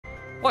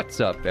What's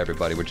up,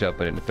 everybody? We're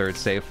jumping into third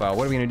save file.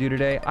 What are we going to do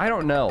today? I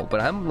don't know, but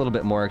I'm a little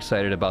bit more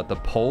excited about the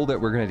poll that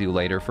we're going to do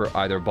later for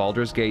either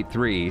Baldur's Gate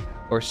 3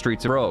 or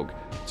Streets of Rogue.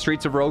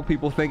 Streets of Rogue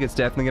people think it's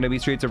definitely going to be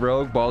Streets of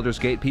Rogue. Baldur's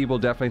Gate people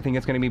definitely think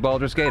it's going to be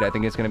Baldur's Gate. I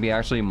think it's going to be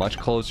actually much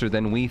closer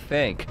than we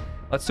think.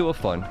 Let's do a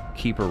fun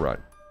Keeper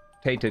run.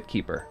 Tainted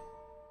Keeper.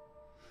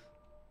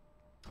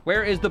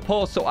 Where is the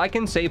poll so I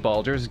can say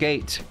Baldur's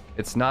Gate?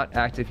 It's not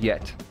active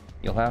yet.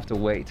 You'll have to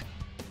wait.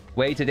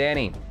 Wait to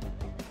Danny.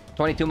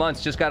 22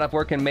 months, just got off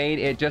work and made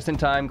it just in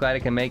time. Glad I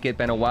can make it.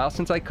 Been a while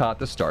since I caught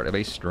the start of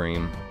a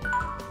stream.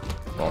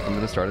 Welcome to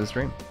the start of the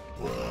stream.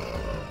 Is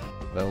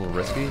that a little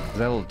risky? Is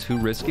that a little too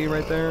risky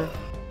right there? Is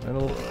that a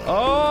little...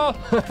 Oh!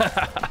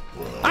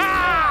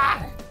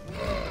 Ah!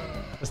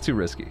 That's too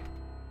risky.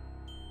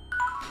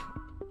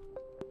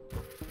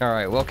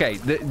 Alright, well, okay.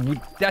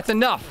 That's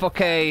enough,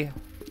 okay?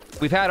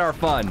 We've had our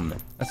fun.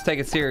 Let's take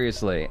it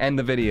seriously. End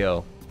the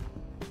video.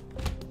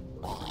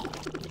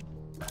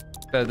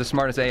 The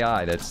smartest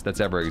AI that's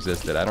ever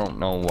existed. I don't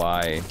know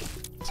why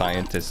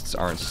scientists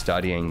aren't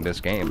studying this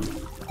game.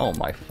 Oh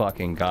my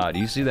fucking god.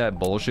 You see that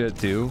bullshit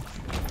too?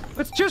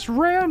 It's just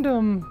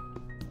random.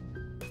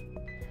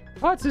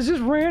 What? It's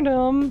just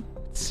random.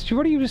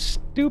 What are you,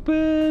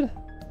 stupid?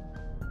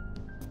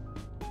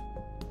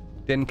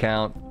 Didn't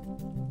count.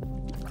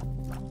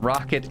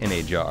 Rocket in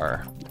a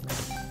jar.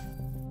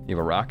 You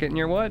have a rocket in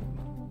your what?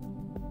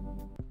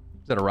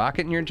 Is that a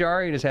rocket in your jar? Or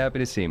are you just happy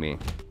to see me?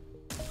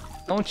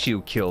 Don't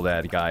you kill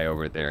that guy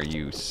over there,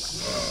 you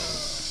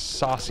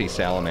saucy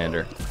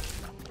salamander.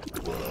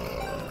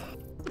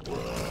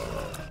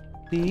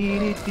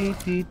 We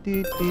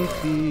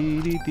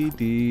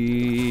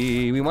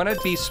want to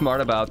be smart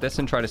about this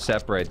and try to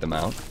separate them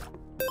out.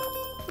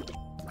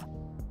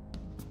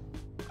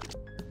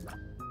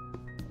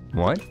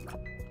 What?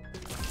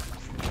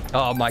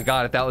 Oh my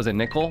god, if that was a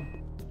nickel,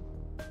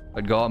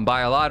 I'd go out and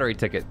buy a lottery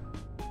ticket.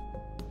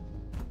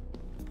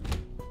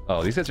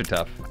 Oh, these guys are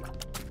tough.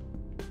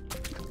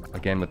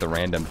 Again with the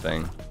random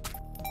thing.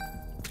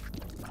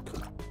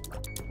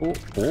 Oh,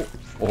 oh,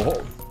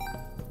 oh.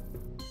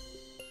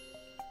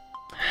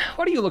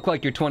 Why do you look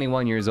like you're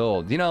 21 years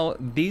old? You know,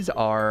 these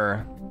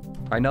are...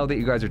 I know that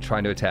you guys are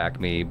trying to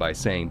attack me by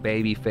saying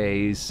baby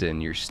face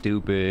and you're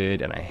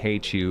stupid and I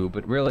hate you,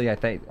 but really I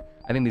think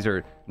these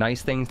are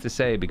nice things to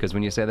say because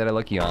when you say that I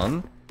look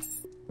young,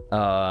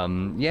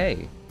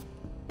 yay.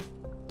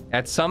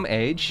 At some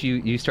age,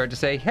 you start to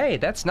say, hey,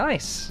 that's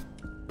nice.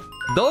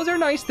 Those are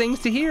nice things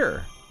to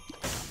hear.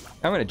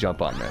 I'm gonna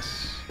jump on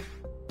this.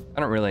 I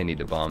don't really need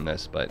to bomb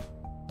this, but...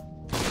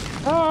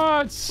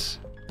 Oh,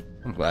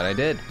 I'm glad I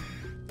did.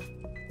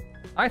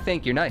 I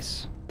think you're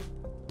nice.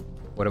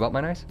 What about my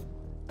nice?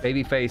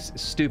 Babyface,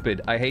 stupid,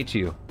 I hate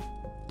you.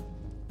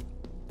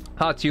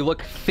 Hot, you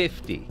look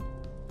 50.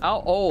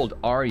 How old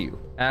are you,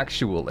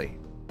 actually?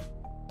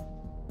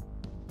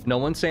 No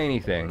one say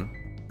anything.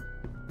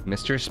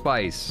 Mr.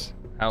 Spice,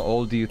 how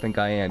old do you think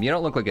I am? You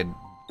don't look like a...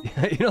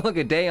 you don't look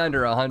a day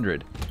under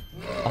 100.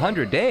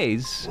 100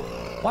 days?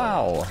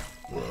 Wow.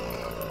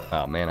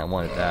 Oh man, I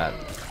wanted that.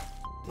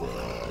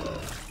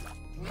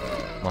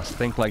 Must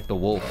think like the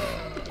wolf.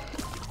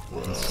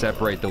 And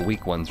separate the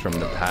weak ones from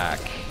the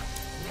pack.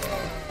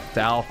 It's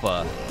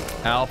alpha.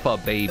 Alpha,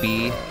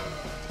 baby.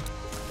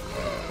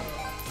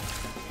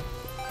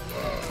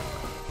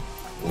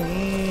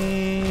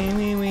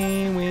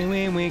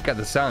 God,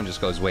 the sound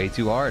just goes way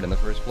too hard on the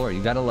first floor.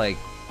 You gotta like...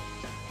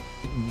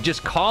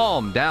 just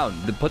calm down.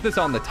 Put this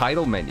on the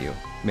title menu,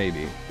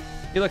 maybe.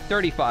 You look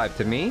 35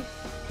 to me.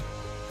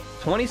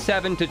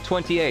 27 to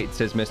 28,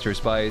 says Mr.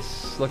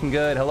 Spice. Looking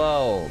good,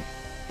 hello.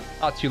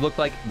 Ots, you look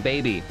like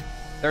baby.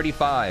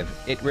 35,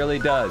 it really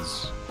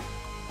does.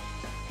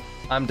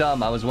 I'm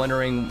dumb, I was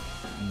wondering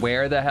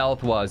where the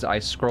health was. I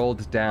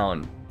scrolled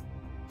down.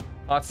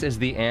 Ots is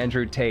the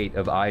Andrew Tate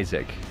of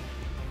Isaac.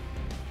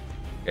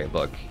 Okay,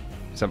 look.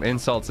 Some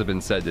insults have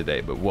been said today,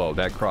 but whoa,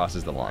 that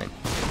crosses the line.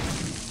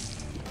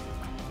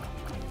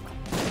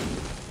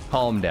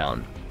 Calm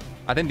down.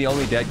 I think the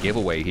only dead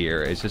giveaway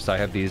here is just I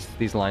have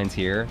these lines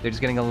here. They're just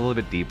getting a little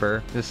bit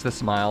deeper. Just the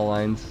smile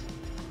lines.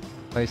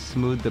 If I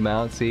smooth them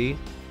out, see?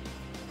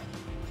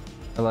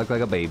 I look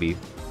like a baby.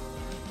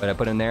 But I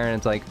put in there and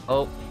it's like,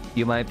 oh,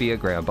 you might be a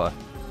grandpa.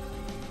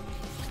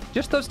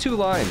 Just those two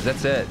lines,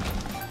 that's it.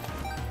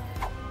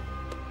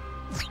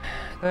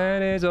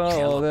 That is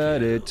all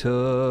that it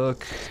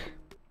took.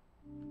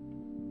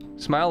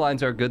 Smile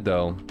lines are good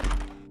though.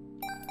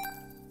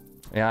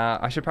 Yeah,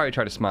 I should probably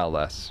try to smile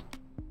less.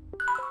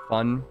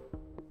 Fun.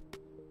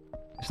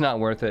 It's not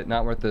worth it.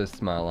 Not worth the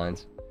smile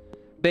lines.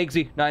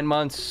 Bigsy, 9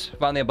 months.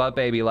 Finally a butt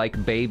baby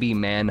like baby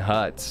man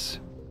huts.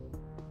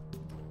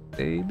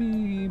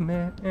 Baby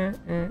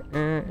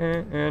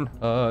man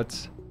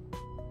huts.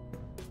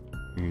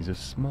 He's a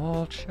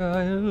small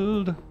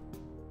child.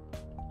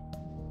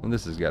 Well,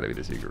 this has got to be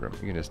the secret room.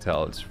 You can just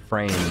tell it's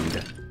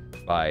framed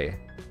by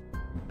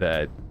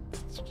that.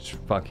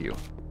 Fuck you.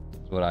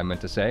 That's what I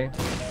meant to say.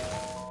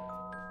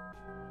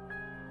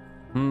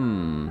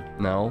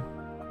 No.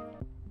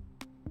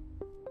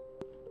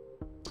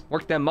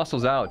 Work them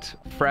muscles out.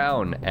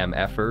 Frown,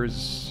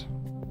 MFers.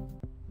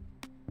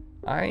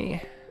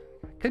 I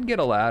could get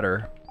a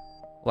ladder.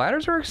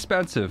 Ladders are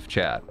expensive,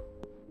 chat.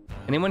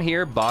 Anyone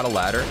here bought a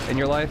ladder in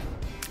your life?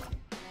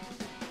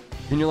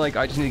 And you're like,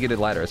 I just need to get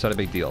a ladder. It's not a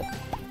big deal.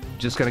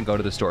 Just gonna go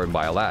to the store and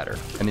buy a ladder.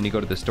 And then you go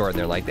to the store and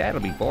they're like, that'll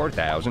be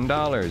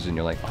 $4,000. And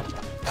you're like,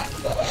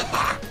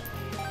 oh.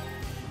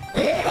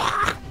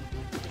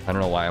 I don't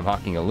know why I'm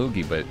hawking a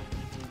loogie, but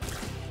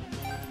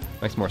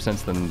makes more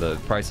sense than the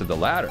price of the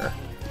ladder.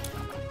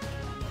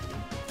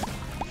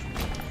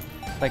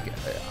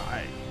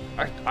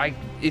 Like,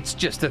 it's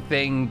just a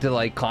thing to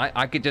like climb.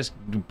 I could just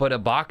put a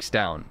box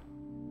down.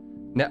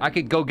 Now I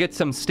could go get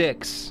some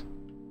sticks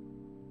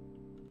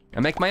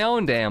and make my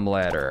own damn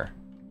ladder.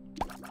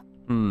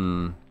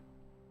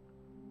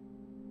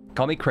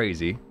 Call me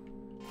crazy.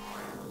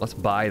 Let's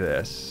buy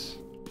this.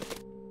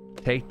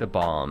 Take the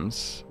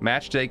bombs.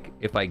 Matchstick,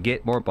 if I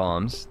get more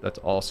bombs, that's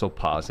also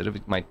positive.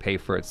 It might pay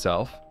for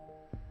itself.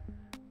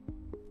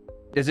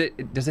 Does it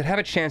have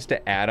a chance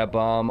to add a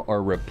bomb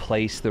or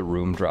replace the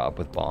room drop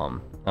with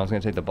bomb? I was gonna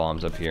take the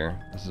bombs up here.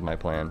 This is my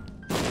plan.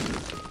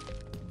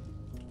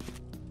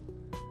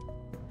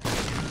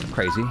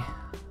 Crazy.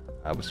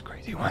 That was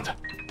crazy once.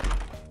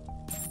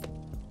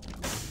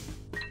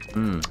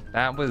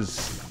 That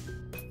was...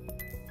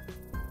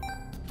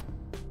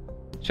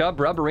 Chubb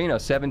Rubberino,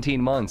 17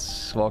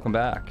 months. Welcome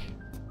back.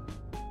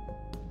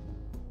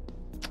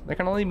 There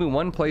can only be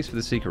one place for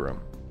the secret room.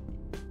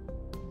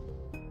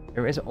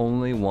 There is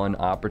only one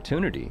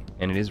opportunity,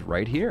 and it is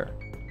right here.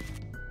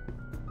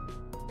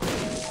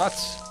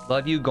 Nuts.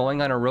 Love you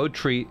going on a road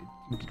trip.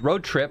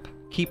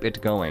 Keep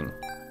it going.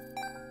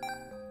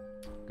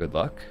 Good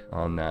luck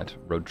on that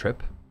road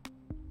trip.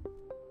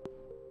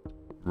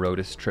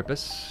 Rodus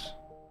Trippus.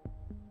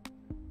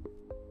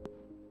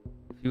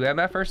 If you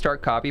MFers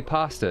start copy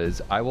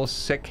pastas, I will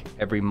sick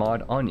every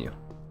mod on you.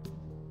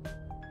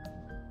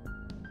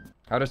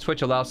 How does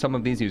Twitch allow some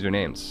of these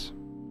usernames?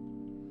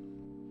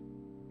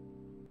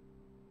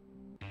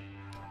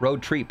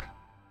 Road Treep.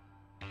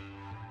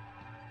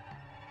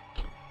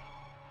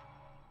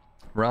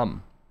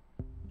 Rum.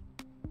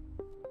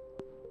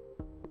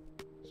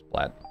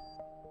 Splat.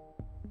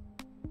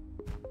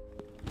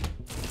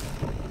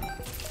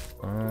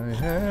 I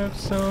have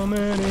so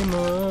many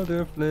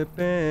mother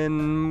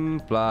flippin'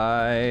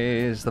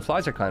 flies. The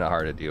flies are kind of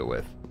hard to deal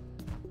with.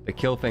 They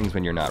kill things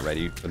when you're not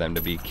ready for them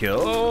to be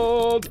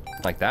killed.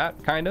 Like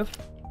that, kind of.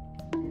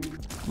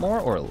 More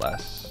or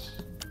less.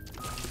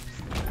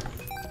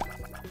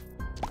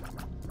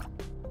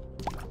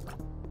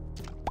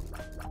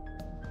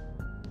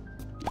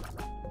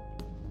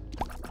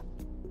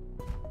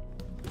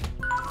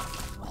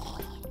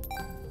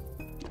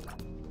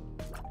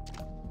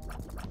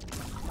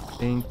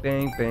 Bing,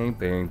 bang, bang,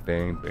 bang,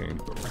 bang,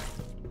 bang.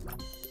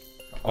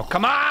 Oh,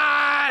 come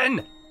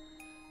on!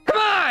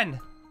 Come on!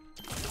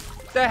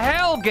 The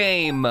hell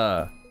game!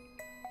 The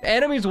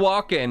enemy's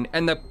walking,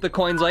 and the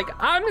coin's like,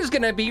 I'm just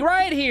gonna be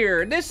right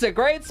here. This is a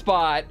great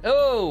spot.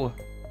 Oh.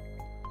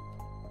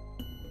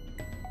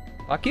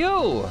 Fuck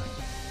you.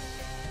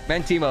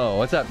 Mentimo,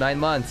 what's up? 9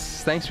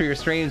 months. Thanks for your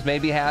streams.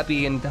 Made me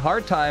happy in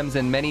hard times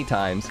and many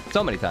times.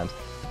 So many times.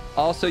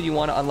 Also, you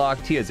want to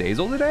unlock Tia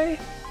Zazel today?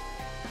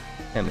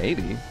 Yeah,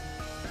 maybe.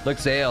 Look,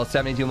 Zale,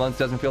 72 months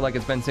doesn't feel like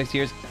it's been 6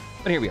 years,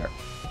 but here we are.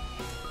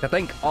 I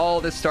think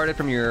all this started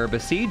from your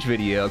Besiege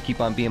video.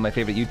 Keep on being my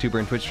favorite YouTuber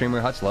and Twitch streamer.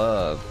 Huts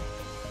love.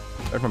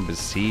 Started from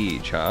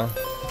Besiege, huh?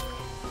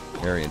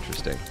 Very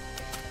interesting.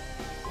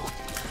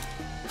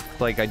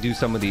 Like, I do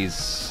some of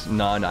these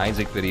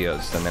non-Isaac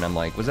videos, and then I'm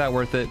like, was that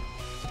worth it?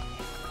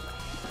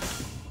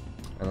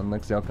 And then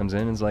Lexale comes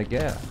in and is like,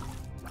 yeah.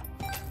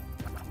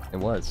 It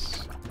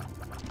was.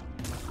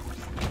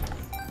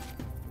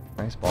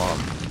 Nice bomb.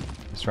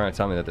 He's trying to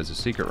tell me that there's a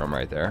secret room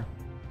right there.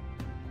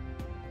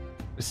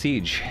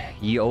 Besiege,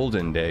 ye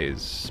olden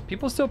days.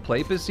 People still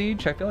play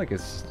Besiege? I feel like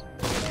it's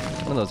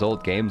one of those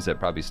old games that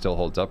probably still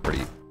holds up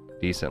pretty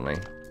decently.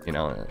 You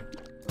know,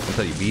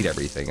 until you beat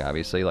everything,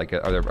 obviously. Like,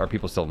 are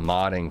people still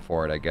modding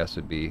for it, I guess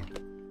would be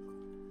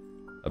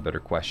a better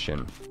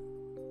question.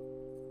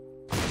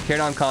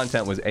 Teardown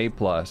content was A+.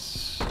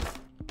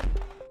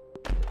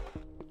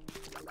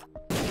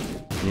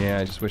 Yeah,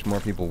 I just wish more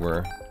people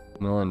were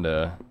willing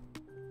to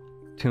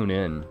tune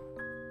in.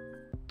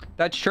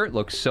 That shirt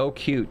looks so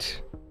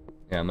cute.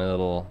 Yeah, my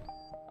little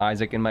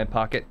Isaac in my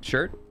pocket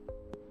shirt.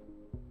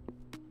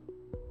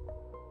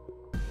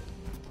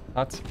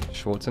 That's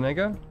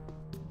Schwarzenegger.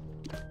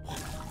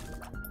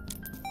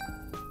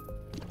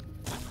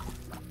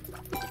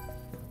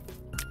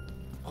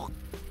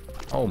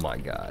 Oh my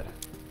god.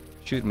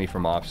 Shooting me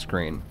from off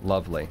screen.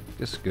 Lovely.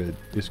 Just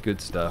good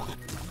stuff.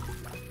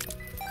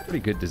 Pretty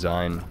good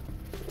design.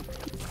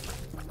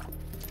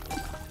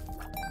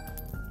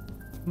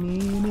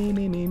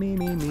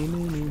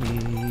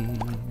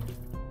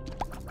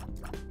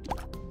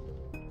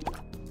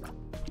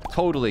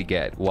 Totally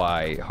get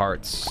why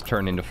hearts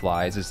turn into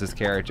flies as this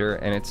character,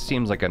 and it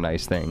seems like a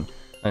nice thing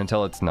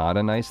until it's not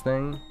a nice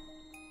thing.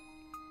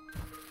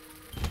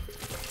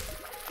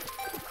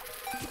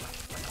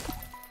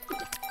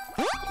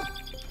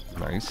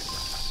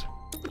 Nice.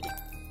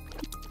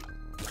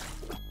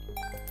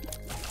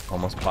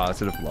 Almost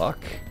positive luck.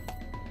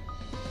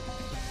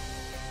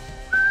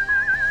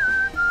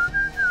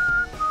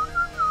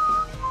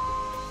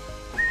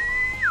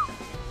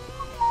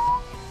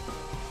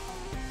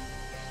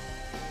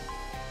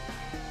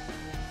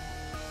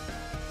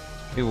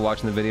 People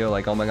watching the video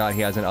like, oh my god,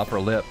 he has an upper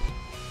lip.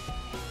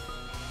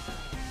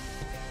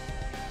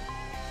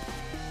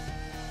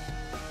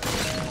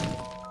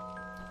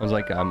 I was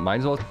like,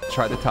 might as well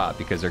try the top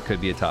because there could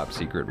be a top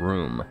secret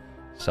room.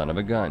 Son of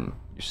a gun.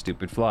 You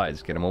stupid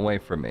flies, get them away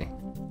from me.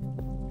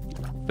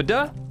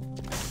 Fada?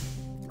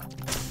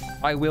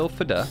 I will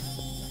fada.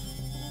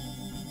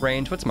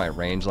 Range, what's my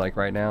range like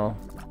right now?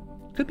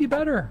 Could be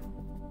better.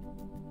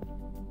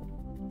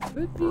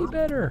 Could be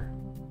better.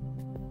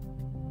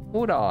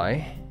 Would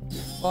I?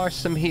 Are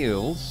some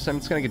heals. I'm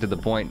just gonna get to the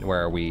point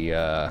where we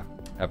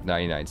have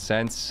 99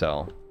 cents,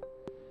 so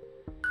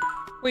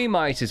we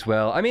might as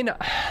well. I mean,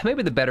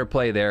 maybe the better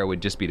play there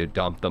would just be to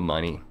dump the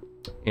money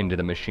into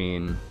the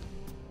machine.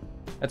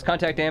 That's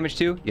contact damage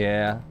too?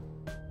 Yeah.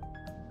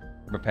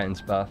 Repentance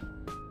buff.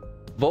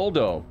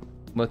 Voldo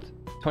with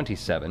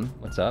 27.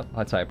 What's up?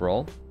 Hot type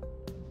roll.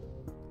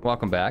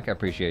 Welcome back. I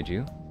appreciate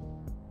you.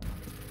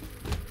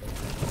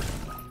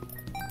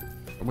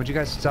 Would you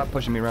guys stop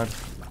pushing me around?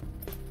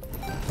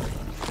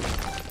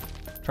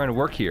 Trying to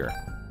work here.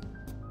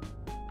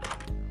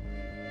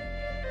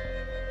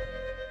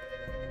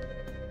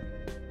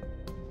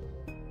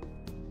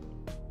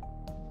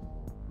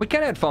 We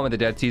kind of had fun with the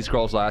Dead Sea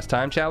Scrolls last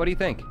time. Chat, what do you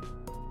think?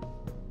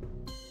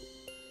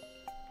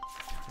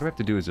 What do we have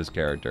to do as this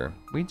character?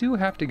 We do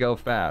have to go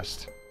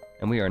fast,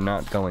 and we are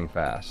not going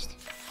fast.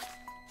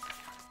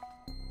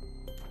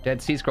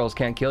 Dead Sea Scrolls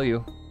can't kill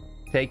you.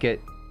 Take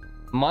it.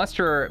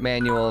 Monster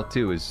Manual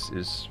too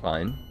is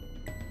fine.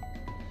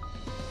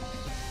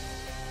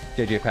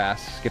 JJ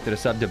Pass, gifted a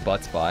sub to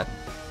Buttspot.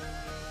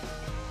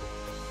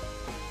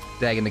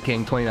 Dagging the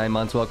King, 29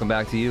 months, welcome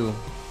back to you.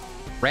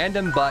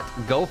 Random Butt,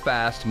 Go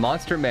Fast,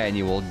 Monster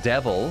Manual,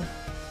 Devil.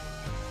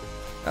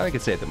 Oh, we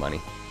could save the money.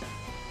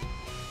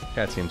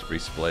 Chat seems pretty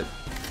split.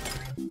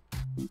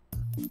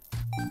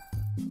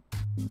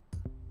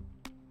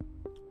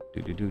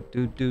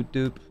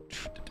 Do-do-do-do-do-do.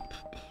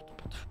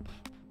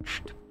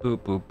 Boop,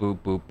 boop, boop,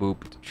 boop, boop.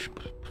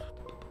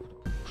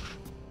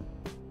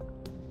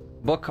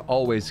 Book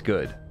always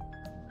good.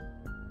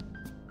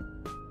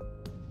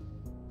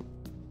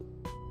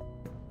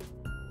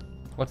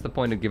 What's the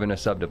point of giving a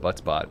sub to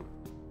Buttspot?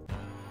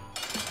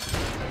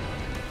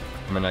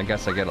 I mean, I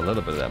guess I get a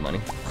little bit of that money.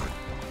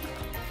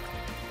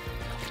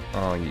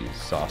 Oh, you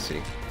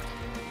saucy.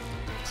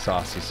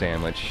 Saucy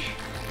sandwich.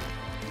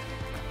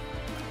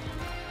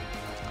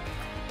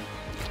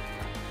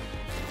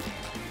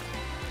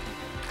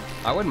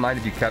 I wouldn't mind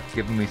if you kept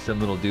giving me some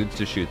little dudes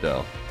to shoot,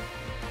 though.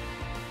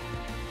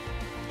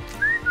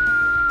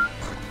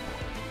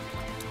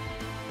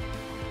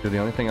 They're the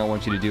only thing I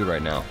want you to do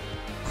right now.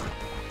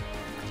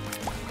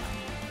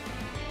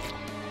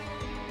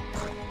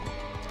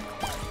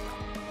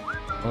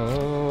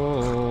 Oh.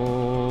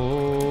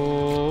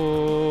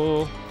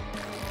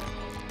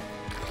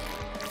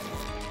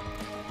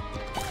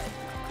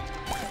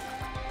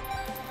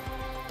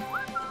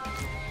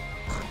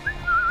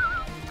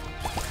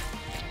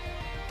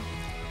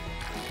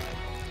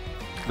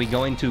 We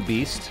going to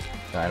Beast?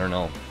 I don't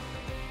know.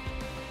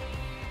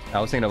 I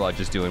was thinking about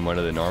just doing one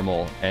of the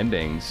normal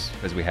endings,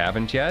 because we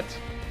haven't yet.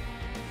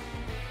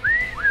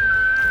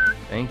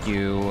 Thank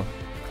you.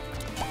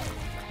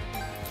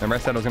 Remember I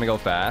said I was gonna go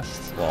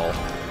fast? Lol.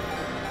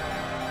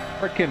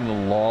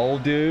 Frickin' lol,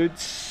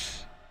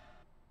 dudes.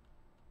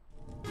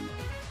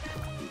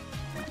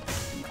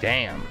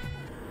 Damn.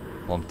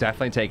 Well, I'm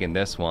definitely taking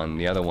this one.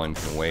 The other one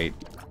can wait.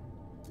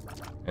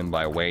 And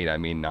by wait, I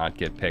mean not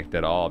get picked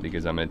at all,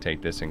 because I'm gonna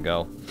take this and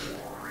go.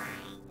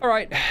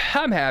 Alright,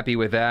 I'm happy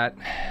with that.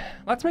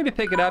 Let's maybe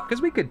pick it up,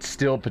 because we could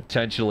still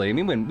potentially... I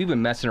mean, we've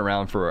been messing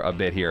around for a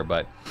bit here,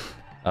 but...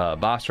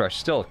 Boss Rush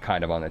still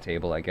kind of on the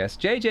table, I guess.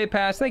 JJ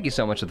Pass, thank you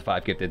so much for the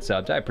 5 gifted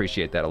subs. I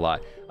appreciate that a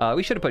lot.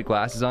 We should have put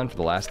glasses on for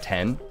the last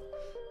 10.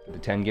 The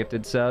 10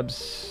 gifted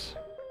subs.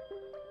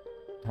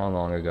 How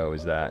long ago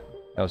was that?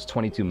 That was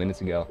 22 minutes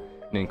ago.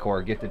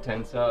 Nincor gifted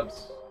 10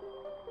 subs.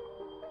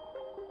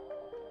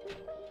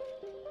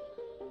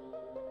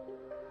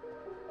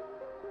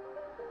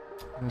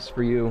 This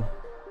for you.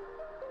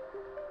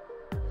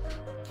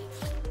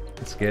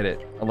 Let's get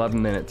it.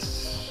 11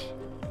 minutes.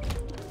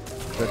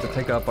 We have to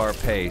pick up our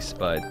pace,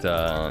 but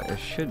it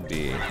should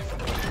be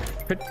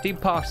pretty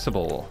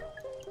possible.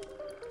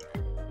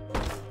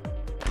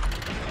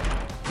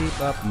 Pick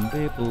up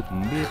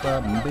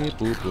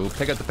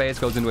the pace,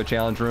 goes into a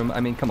challenge room.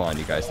 I mean, come on,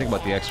 you guys. Think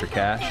about the extra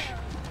cash.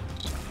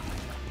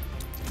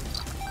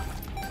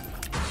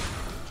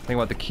 Think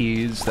about the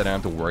keys that I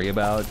don't have to worry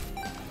about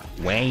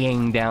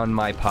weighing down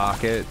my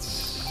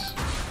pockets.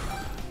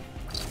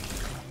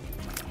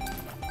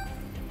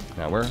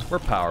 Now, we're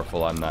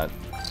powerful. I'm not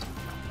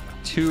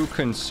too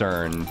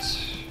concerned.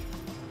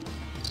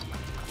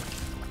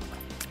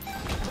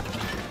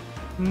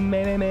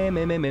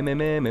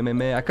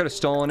 I could have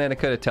stolen it. I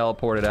could have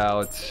teleported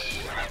out.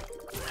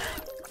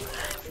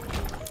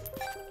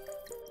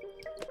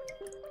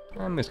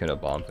 I'm just gonna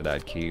bomb for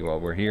that key while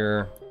we're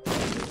here.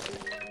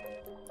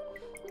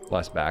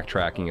 Less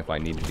backtracking if I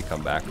needed to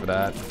come back for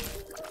that.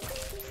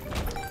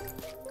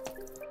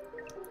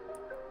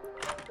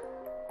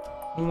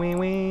 Wee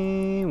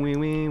wee wee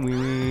wee wee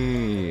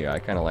wee. I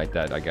kind of like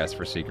that, I guess,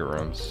 for secret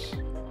rooms.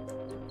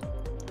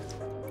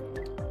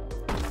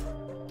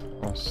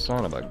 Oh,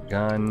 son of a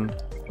gun.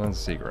 Let's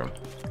secret room.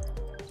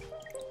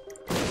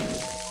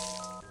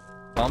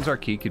 Bombs our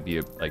key could be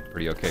like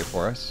pretty okay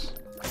for us.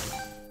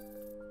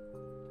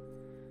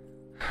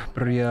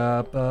 That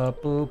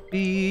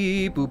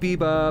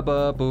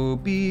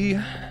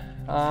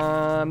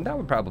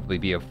would probably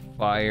be a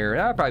fire.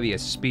 That would probably be a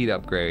speed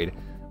upgrade.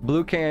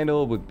 Blue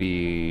candle would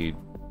be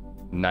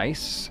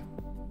nice.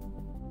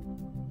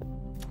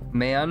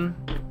 Man.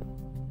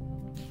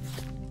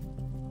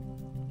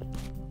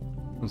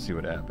 Let's see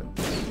what happens.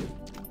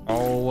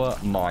 Oh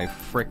my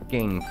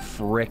freaking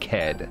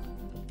frickhead.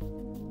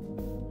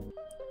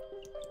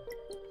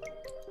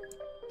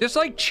 Just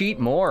like cheat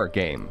more,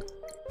 game.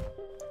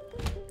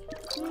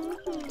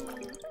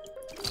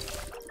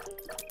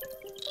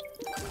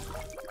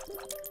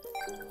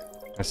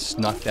 I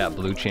snuck that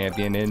blue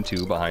champion in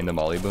too behind the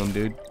molly boom,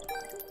 dude.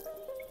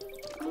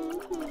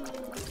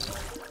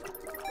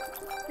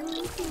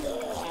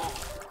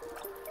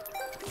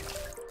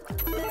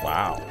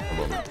 Wow,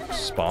 a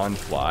spawn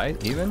fly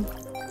even?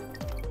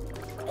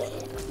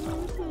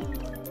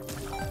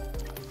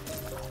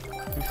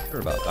 Too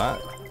sure about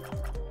that.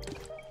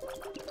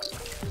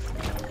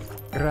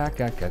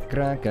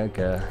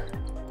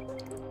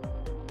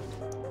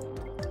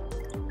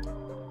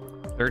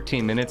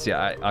 13 minutes,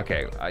 yeah.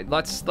 Okay,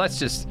 let's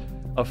just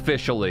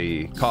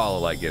officially call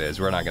it like it is.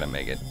 We're not gonna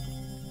make it.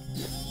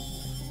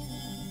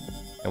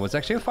 It was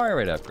actually a fire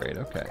rate upgrade.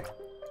 Okay.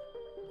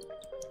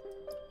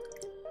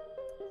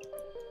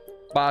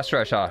 Boss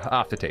rush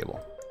off the table.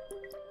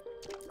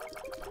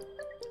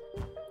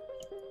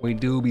 We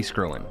do be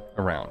screwing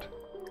around.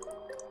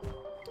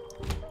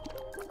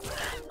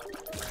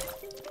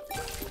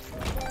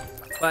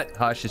 But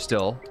Hush is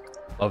still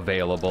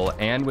available,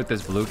 and with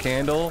this blue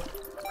candle,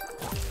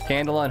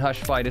 candle on Hush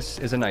fight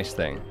is a nice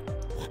thing.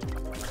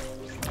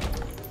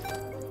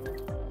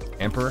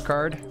 Emperor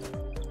card,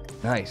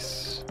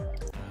 nice.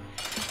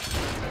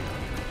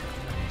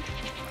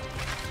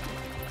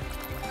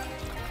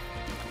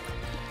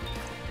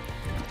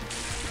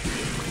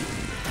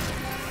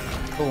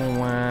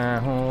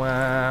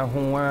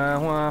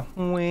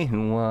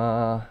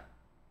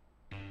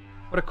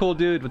 What a cool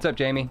dude. What's up,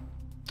 Jamie?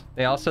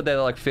 They all said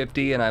they're like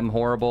 50 and I'm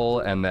horrible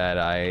and that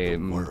I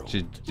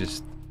should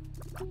just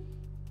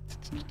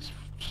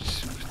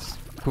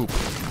poop.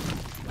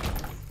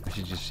 I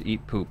should just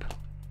eat poop.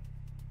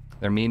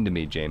 They're mean to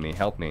me, Jamie.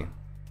 Help me.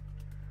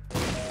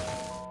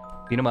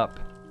 Beat them up.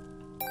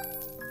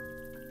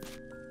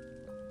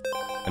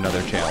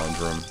 Another challenge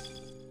room.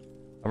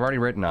 I've already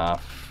written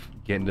off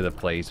getting to the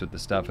place with the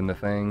stuff in the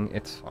thing.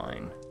 It's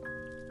fine.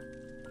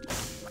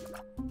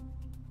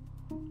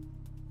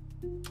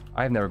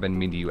 I've never been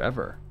mean to you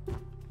ever.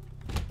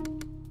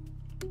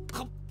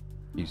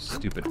 You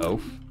stupid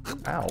oaf.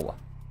 Ow.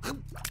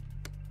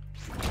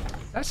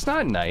 That's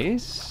not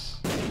nice.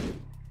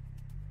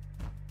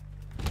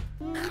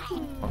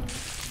 Oh.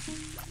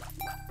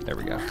 There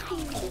we go.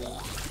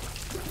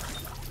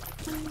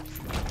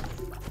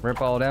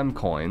 Rip all them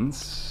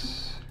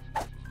coins.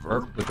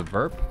 Verp with a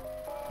verp.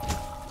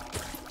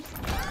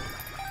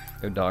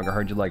 Yo, dog, I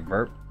heard you like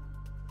verp.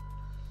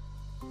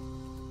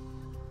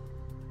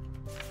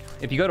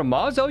 If you go to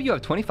Mazo, you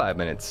have 25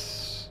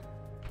 minutes.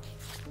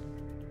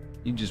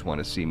 You just want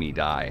to see me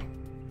die.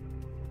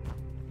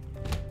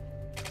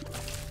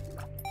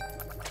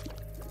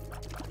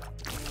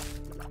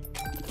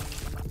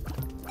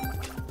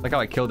 Like how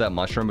I killed that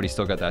mushroom, but he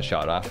still got that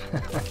shot off.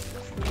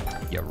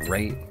 Yeah,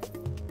 right.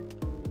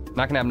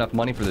 Not gonna have enough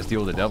money for this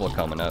deal with the devil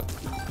coming up.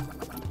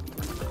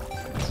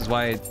 This is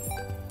why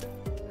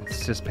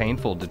it's just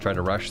painful to try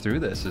to rush through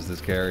this as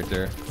this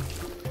character.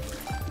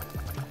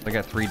 I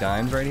got 3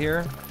 dimes right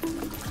here.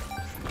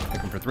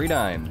 Looking for 3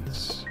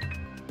 dimes.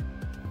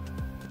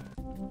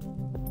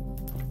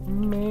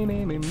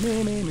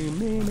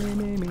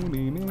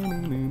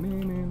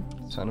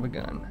 Son of a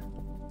gun.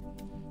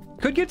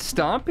 Could get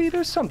Stompy.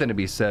 There's something to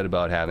be said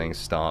about having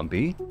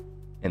Stompy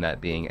and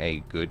that being a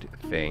good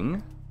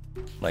thing.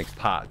 Like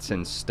pots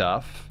and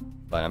stuff.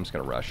 But I'm just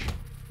gonna rush.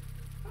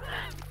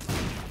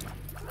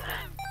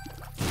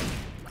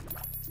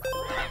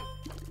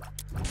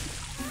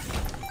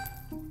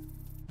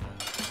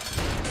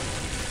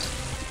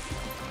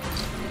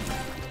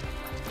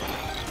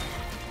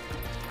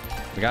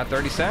 We got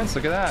 30 cents,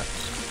 look at that.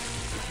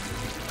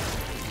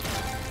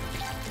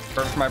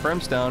 Perfect for my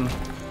brimstone.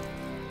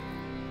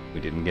 We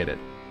didn't get it.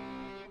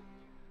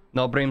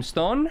 No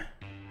brimstone?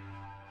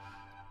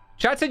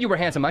 Chat said you were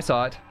handsome, I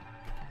saw it.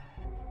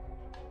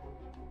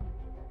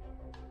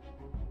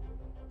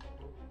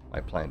 My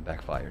plan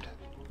backfired.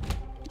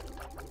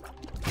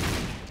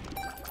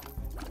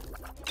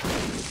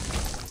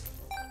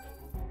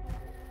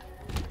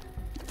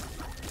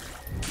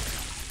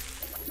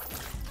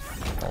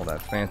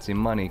 that fancy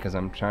money because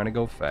I'm trying to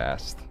go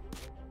fast.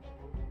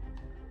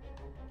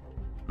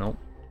 Nope.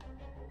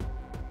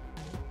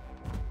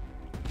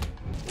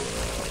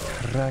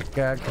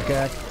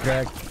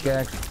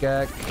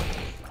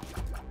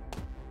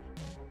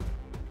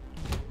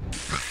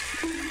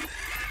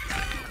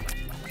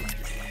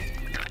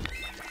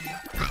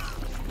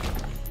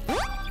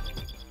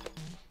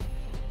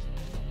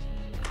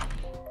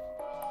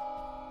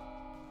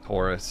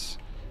 Taurus.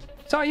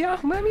 So yeah,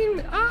 I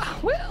mean,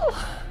 well,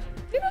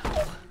 you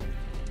know,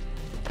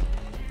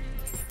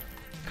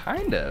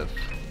 kind of.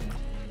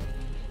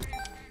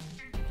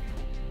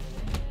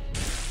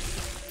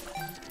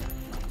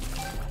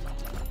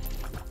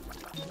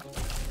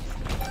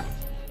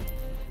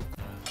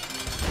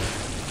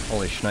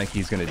 Holy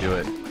shnikey's gonna do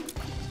it.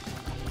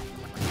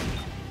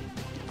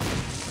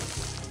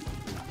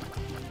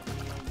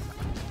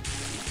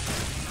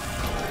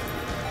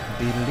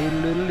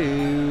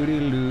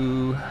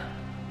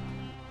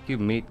 Cube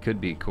meat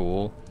could be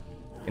cool.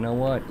 You know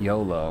what?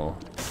 YOLO.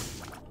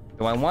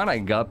 Do I want a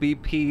guppy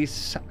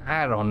piece?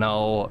 I don't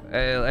know.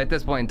 At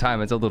this point in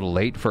time, it's a little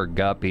late for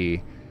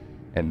guppy.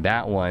 And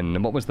that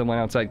one, what was the one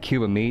outside?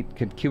 Cube of meat?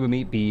 Could cube of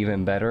meat be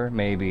even better?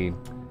 Maybe.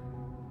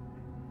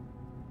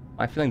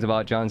 My feelings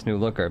about John's new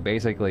look are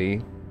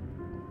basically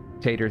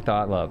tater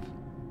thought love.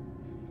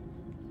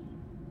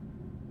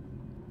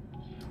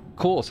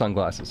 Cool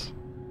sunglasses.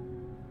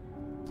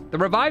 The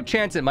revive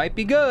chance, it might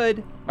be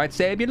good. Might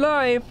save your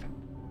life.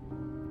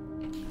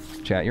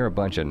 Chat, you're a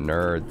bunch of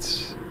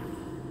nerds.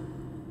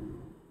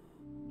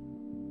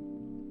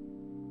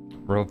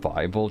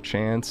 Revival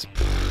chance?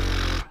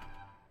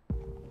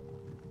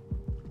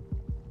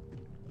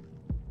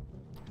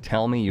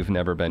 Tell me you've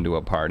never been to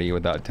a party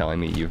without telling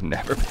me you've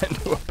never been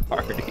to a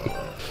party.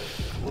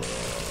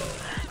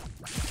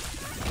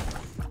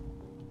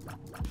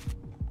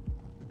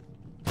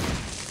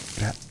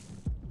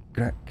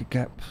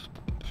 I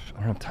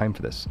don't have time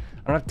for this.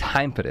 I don't have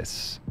time for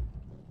this.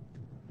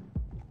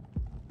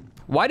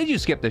 Why did you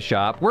skip the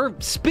shop? We're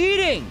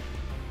speeding!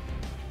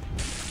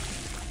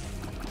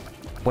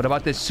 What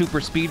about this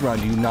super speed run?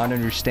 Do you not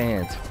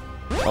understand?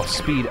 I'll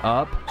speed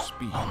up?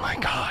 Oh my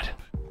god.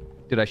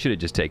 Dude, I should have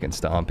just taken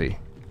Stompy.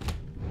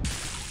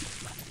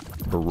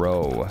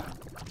 Bro.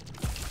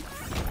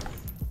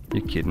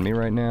 You kidding me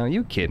right now?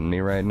 You kidding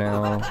me right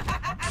now?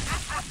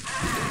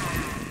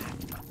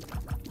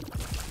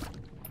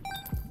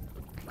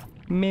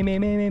 These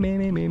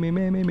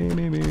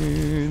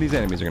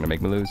enemies are gonna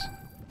make me lose.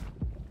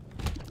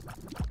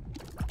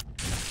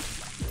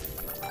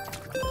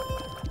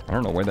 I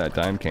don't know where that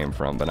dime came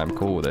from, but I'm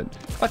cool with it.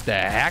 What the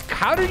heck?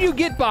 How did you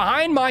get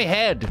behind my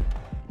head?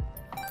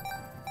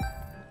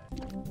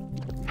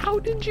 How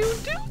did you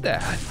do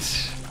that?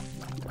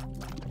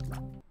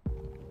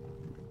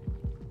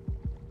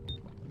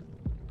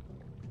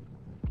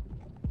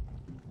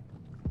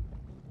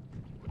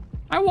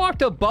 I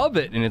walked above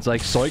it and it's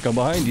like, psych, I'm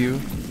behind you.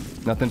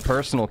 Nothing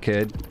personal,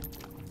 kid.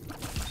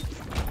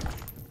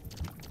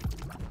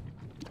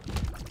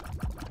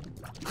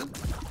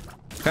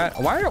 God,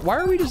 why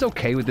are we just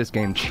okay with this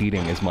game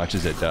cheating as much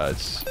as it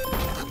does?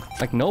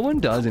 Like, no one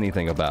does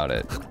anything about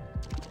it.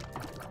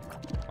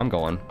 I'm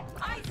going.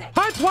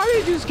 Hutz, why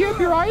did you skip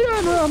your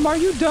item? Are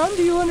you dumb?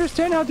 Do you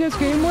understand how this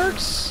game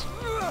works?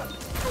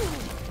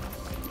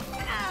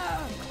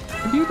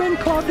 Have you been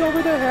clubbed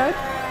over the head?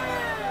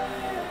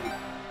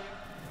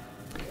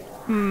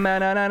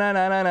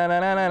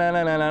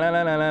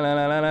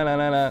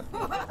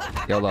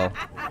 YOLO.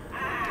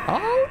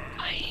 Oh,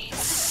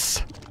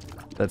 nice.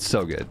 That's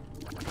so good.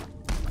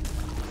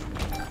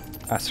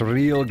 That's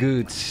real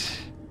good.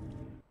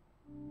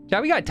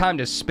 Yeah, we got time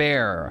to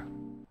spare.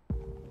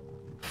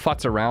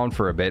 Futz around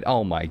for a bit.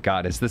 Oh my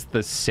god, is this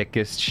the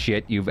sickest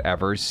shit you've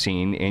ever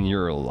seen in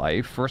your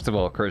life? First of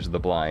all, Curse of the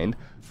Blind.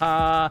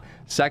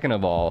 Second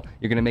of all,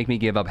 you're gonna make me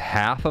give up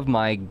half of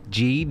my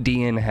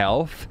GD in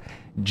health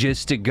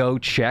just to go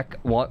check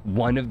what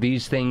one of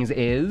these things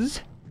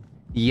is?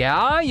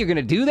 Yeah, you're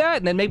gonna do that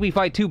and then make me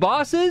fight two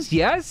bosses?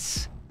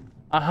 Yes?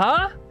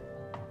 Uh-huh.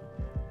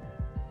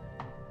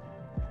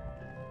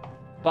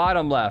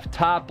 Bottom left,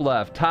 top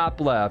left, top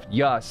left.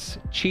 Yes.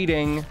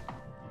 Cheating.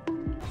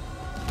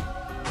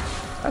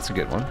 That's a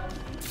good one.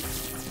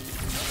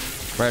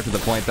 Right to the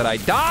point that I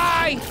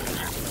die!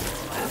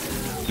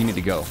 You need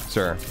to go,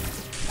 sir.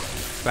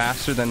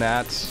 Faster than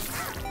that.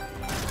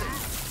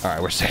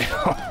 Alright, we're safe.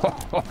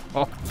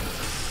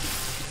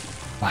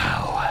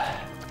 Wow.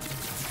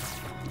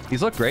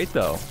 These look great,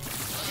 though.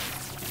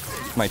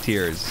 My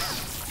tears.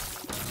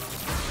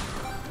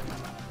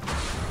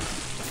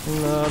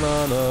 La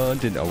la la.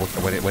 Didn't know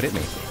what hit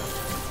me.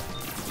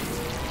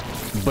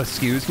 But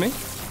excuse me.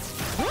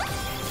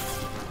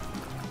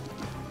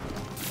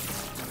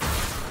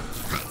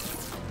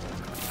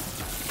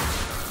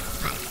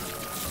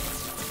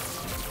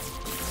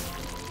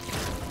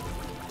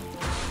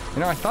 You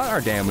know, I thought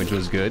our damage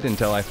was good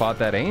until I fought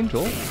that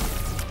angel.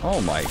 Oh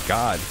my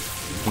god.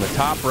 From the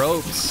top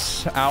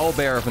ropes.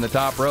 Owlbear from the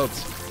top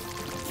ropes.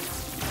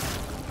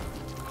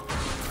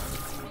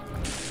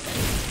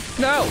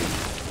 No!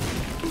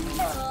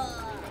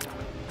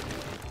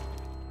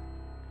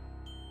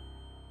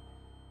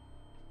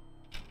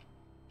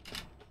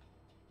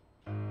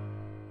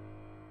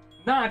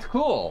 not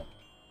cool.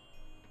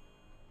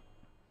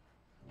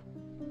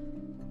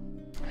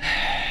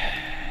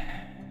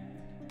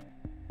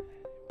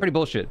 Pretty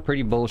bullshit.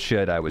 Pretty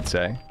bullshit, I would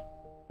say.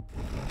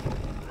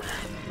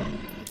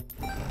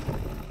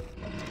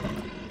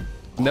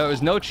 No,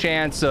 there's no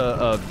chance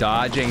of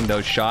dodging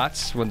those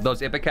shots. When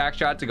those ipecac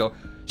shots to go,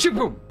 shoot,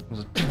 boom.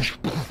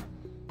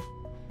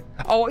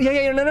 Oh,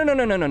 yeah,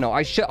 no.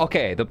 I should,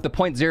 okay, the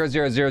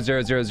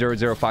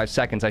 0.00000005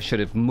 seconds, I should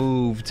have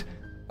moved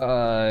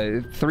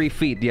 3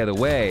 feet the other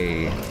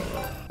way.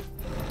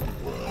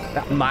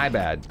 My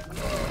bad.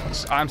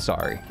 I'm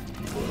sorry.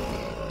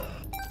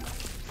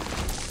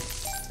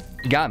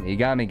 You got me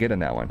good on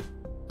that one.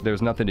 There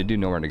was nothing to do,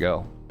 nowhere to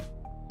go.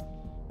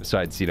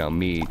 Besides, you know,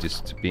 me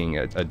just being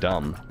a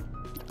dumb.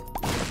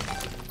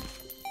 It's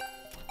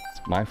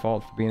my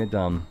fault for being a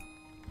dumb.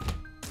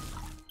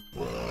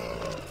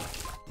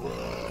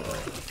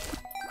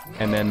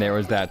 And then there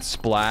was that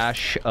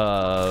splash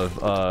of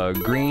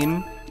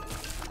green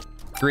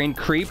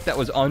creep that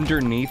was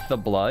underneath the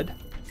blood.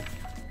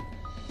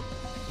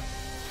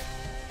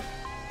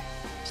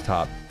 It's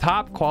top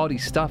quality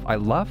stuff. I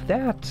love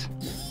that.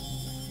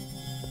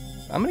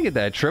 I'm gonna get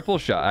that triple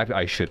shot.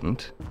 I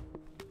shouldn't.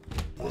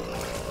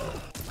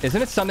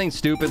 Isn't it something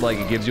stupid like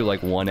it gives you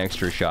like 1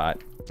 extra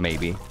shot?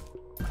 Maybe.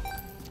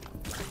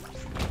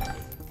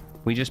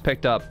 We just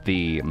picked up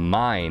the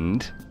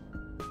mind.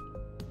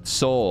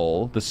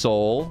 Soul. The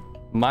soul.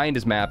 Mind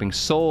is mapping.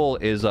 Soul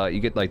is, you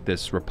get like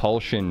this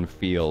repulsion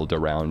field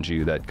around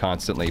you that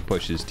constantly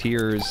pushes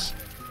tiers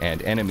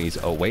and enemies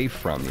away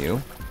from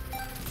you.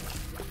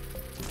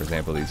 For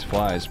example, these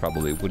flies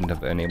probably wouldn't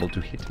have been able to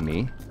hit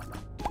me.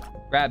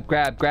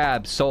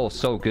 Grab. Soul,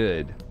 so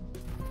good.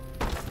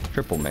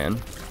 Triple, man.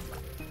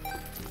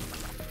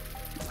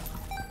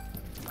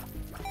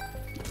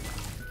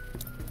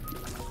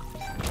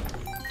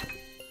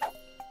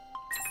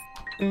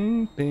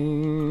 Bing,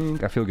 bing.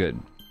 I feel good.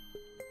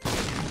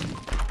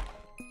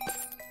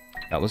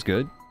 That was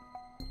good.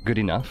 Good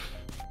enough.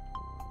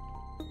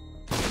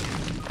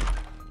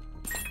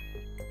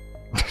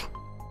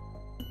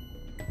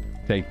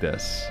 Take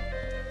this.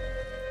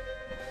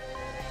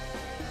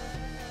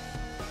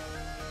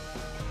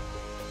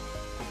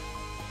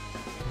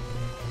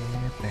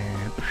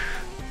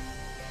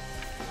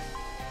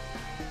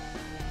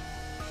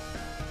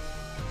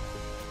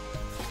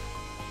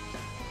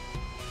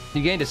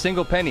 You gained a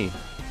single penny.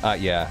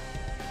 Yeah.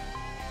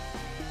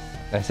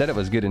 I said it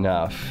was good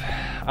enough.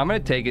 I'm gonna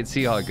take it,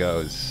 see how it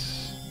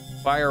goes.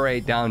 Fire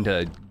rate down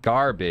to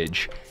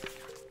garbage.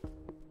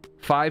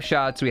 5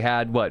 shots, we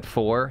had, what,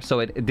 4?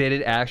 So did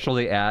it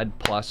actually add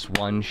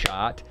 +1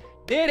 shot?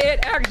 Did it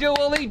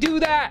actually do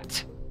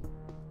that?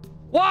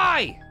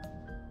 Why?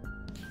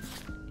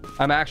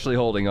 I'm actually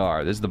holding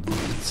R. This is the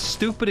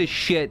stupidest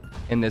shit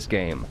in this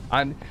game.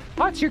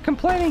 Pots, you're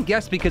complaining?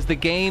 Yes, because the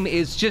game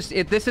is just,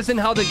 this isn't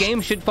how the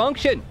game should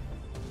function.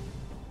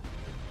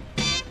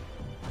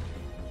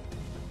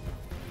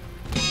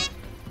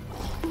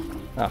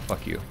 Ah,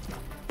 fuck you.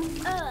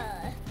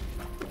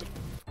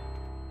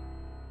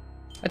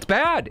 It's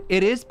bad.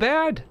 It is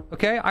bad.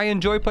 Okay, I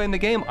enjoy playing the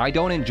game. I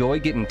don't enjoy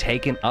getting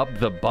taken up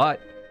the butt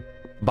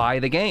by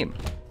the game.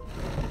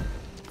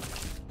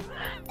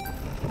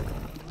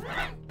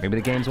 Maybe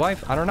the game's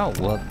wife? I don't know.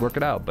 We'll work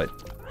it out, but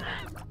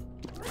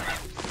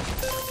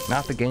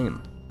not the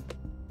game.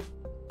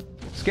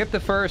 Skip the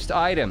first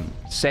item.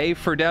 Save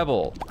for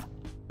devil.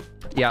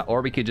 Yeah,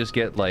 or we could just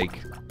get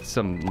like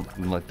some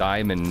like,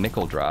 diamond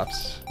nickel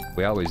drops.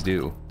 We always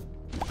do.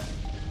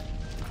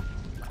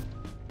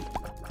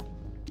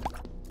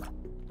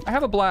 I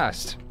have a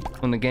blast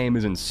when the game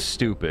isn't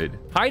stupid.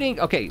 Hiding,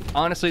 okay,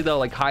 honestly though,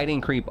 like hiding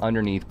creep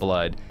underneath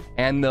blood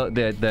and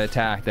the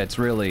attack that's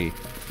really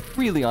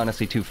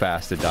honestly too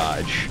fast to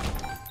dodge.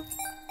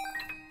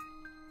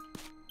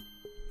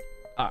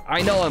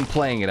 I know I'm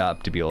playing it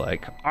up to be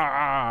like,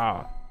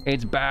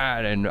 it's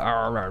bad and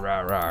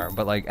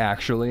but like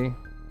actually,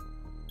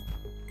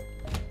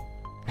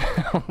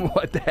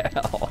 what the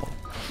hell?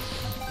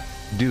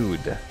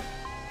 Dude.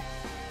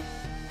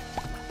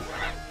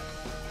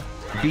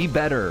 Be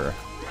better.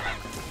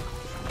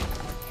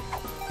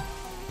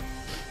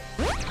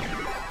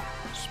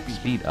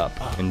 Speed up.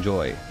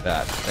 Enjoy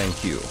that.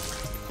 Thank you.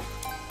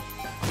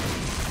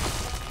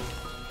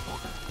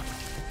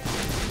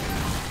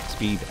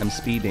 Speed. I'm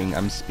speeding.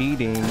 I'm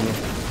speeding.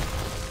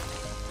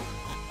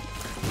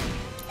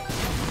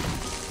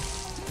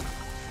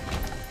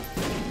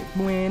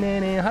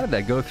 How did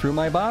that go through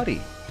my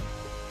body?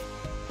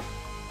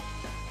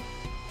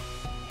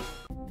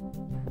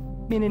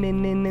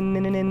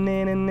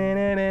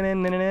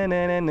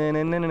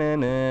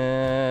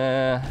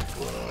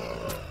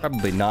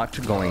 Probably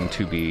not going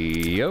to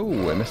be...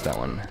 Oh, I missed that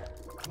one.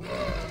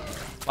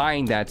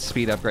 Buying that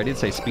speed upgrade. I did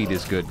say speed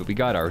is good, but we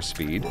got our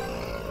speed.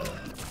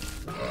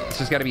 It's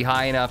just got to be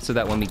high enough so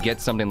that when we get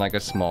something like a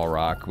small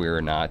rock,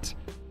 we're not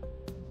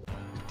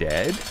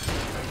dead.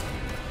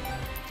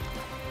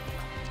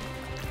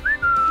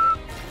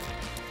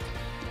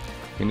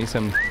 Give me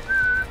some...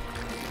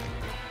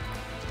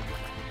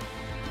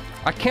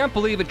 I can't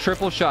believe a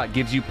triple shot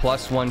gives you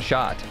 +1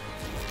 shot.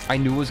 I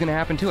knew it was gonna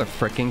happen too. I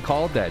freaking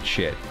called that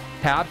shit.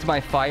 Tapped my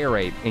fire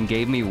rate and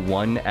gave me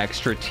 1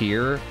 extra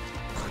tier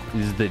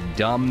is the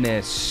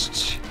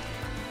dumbest.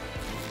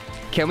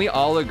 Can we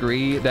all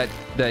agree that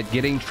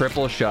getting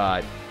triple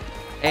shot,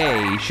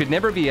 A, should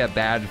never be a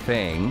bad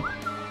thing,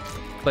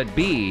 but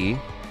B,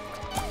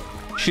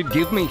 should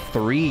give me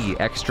 3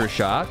 extra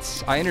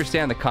shots? I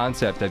understand the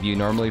concept of you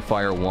normally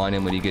fire 1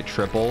 and when you get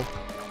triple,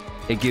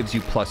 it gives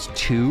you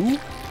 +2?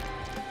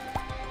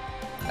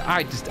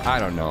 I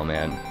don't know,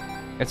 man.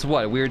 It's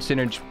what, a weird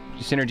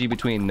synergy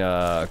between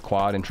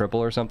quad and triple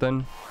or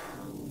something?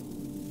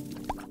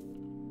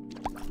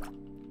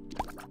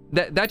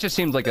 That just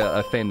seems like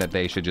a thing that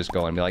they should just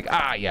go and be like,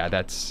 ah, yeah,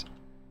 that's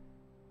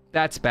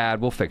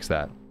bad, we'll fix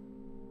that.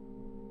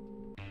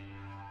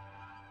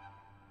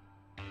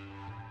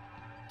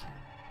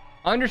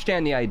 I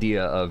understand the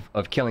idea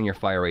of killing your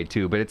fire rate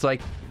too, but it's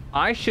like,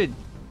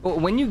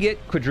 when you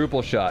get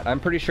quadruple shot, I'm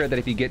pretty sure that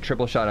if you get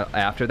triple shot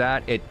after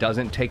that, it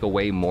doesn't take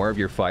away more of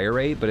your fire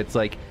rate, but it's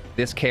like,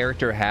 this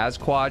character has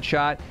quad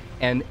shot,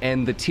 and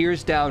the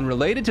tiers down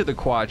related to the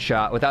quad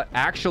shot without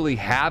actually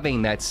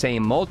having that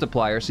same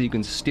multiplier, so you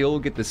can still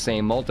get the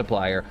same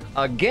multiplier.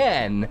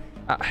 Again,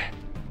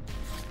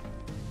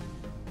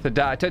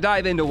 to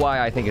dive into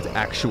why I think it's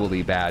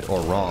actually bad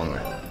or wrong.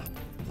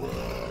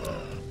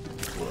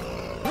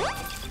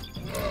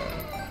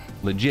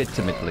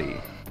 Legitimately.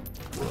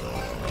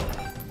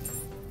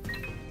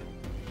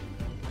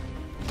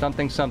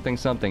 Something, something,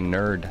 something,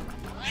 nerd.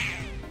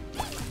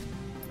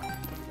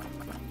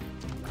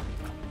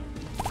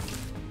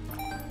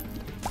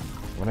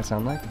 What I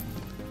sound like?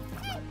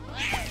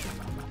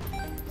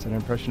 Is that an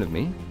impression of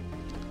me?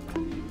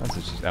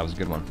 That was a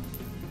good one.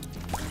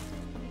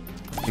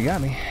 You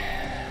got me.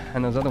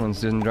 And those other ones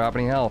didn't drop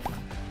any health.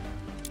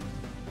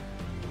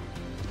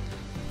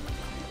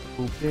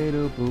 Boop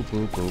boop boop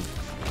boop boop.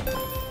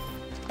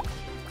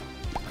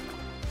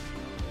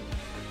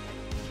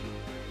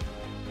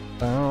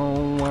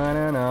 Oh,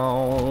 wanna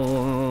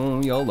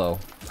know. YOLO.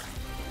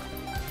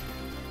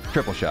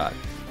 Triple shot.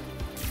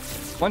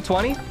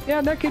 120?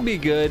 Yeah, that could be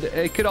good.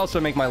 It could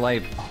also make my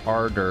life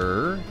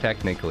harder,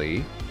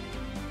 technically,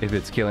 if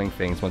it's killing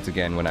things once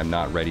again when I'm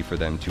not ready for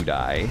them to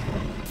die.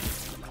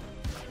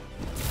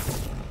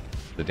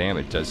 The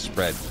damage does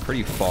spread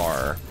pretty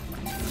far.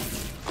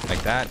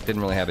 Like that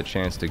didn't really have a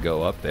chance to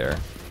go up there.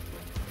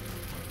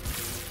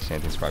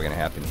 Same thing's probably gonna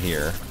happen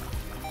here.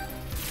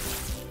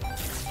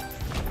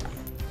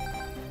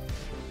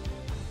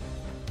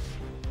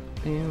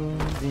 Boom,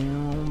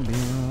 boom,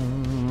 boom.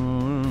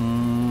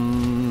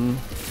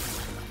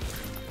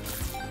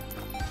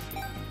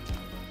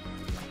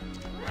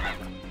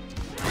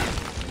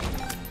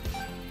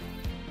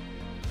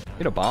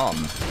 Hit a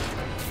bomb.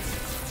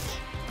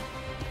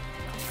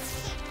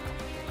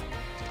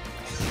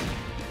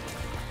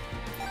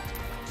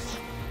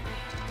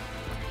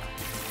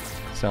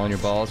 Selling your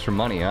balls for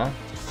money, huh?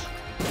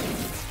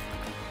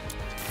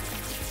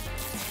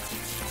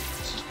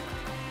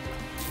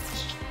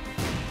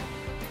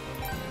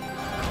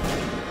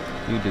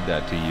 Who did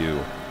that to you?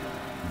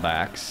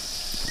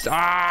 Bax.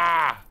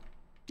 Ah!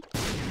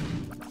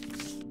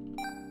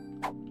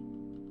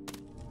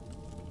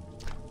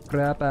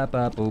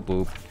 Boop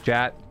boop.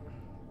 Chat.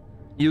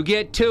 You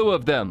get 2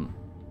 of them.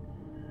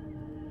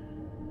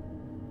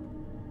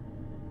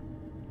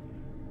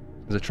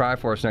 There's a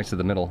Triforce next to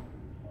the middle.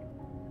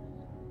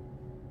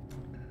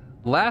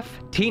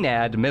 Left,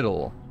 Tainted,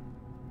 middle.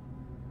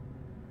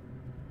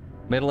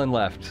 Middle and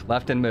left.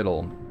 Left and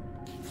middle.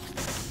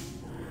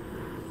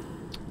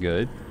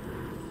 Good.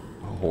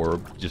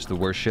 Horrible. Just the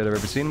worst shit I've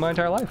ever seen in my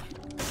entire life.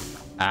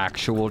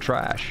 Actual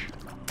trash.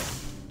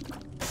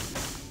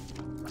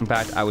 In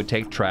fact, I would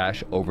take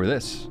trash over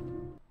this.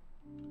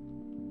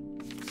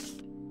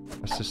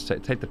 Let's just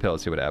take the pill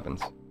and see what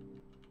happens.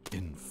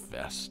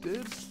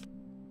 Infested?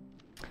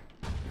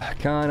 I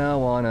kinda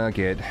wanna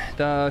get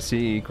the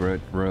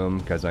secret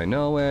room, cause I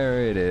know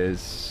where it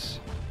is.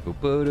 Boo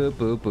boo doo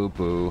boo boo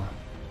boo.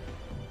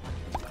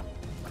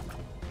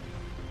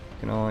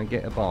 Can I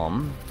get a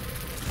bomb?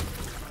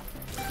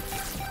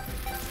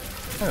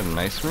 What a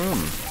nice room.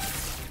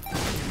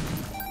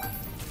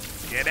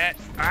 Get it?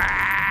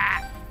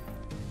 Ah!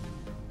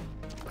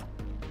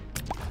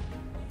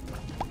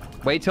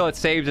 Wait till it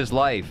saves his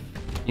life.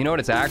 You know what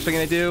it's actually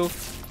gonna do?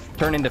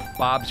 Turn into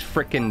Bob's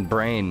frickin'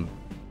 brain.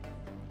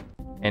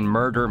 And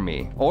murder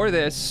me. Or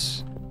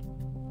this.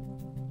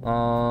 That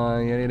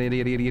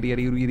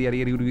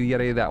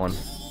one.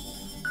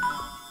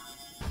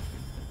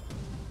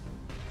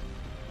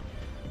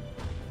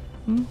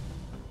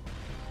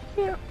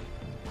 Yeah.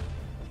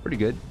 Pretty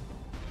good.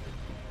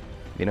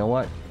 You know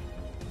what?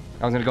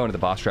 I was gonna go into the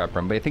boss trap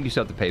room, but I think you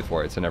still have to pay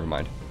for it, so never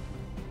mind.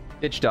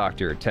 Ditch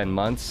Doctor, 10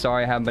 months.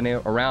 Sorry I haven't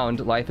been around.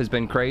 Life has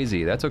been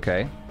crazy. That's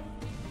okay.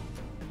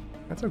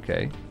 That's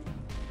okay.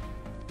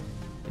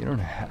 You don't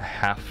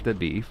have to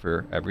be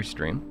for every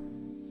stream.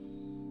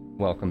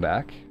 Welcome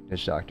back,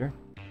 Ditch Doctor.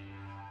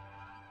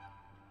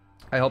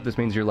 I hope this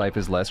means your life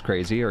is less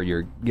crazy, or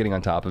you're getting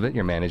on top of it,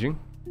 you're managing.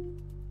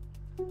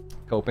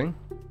 Coping.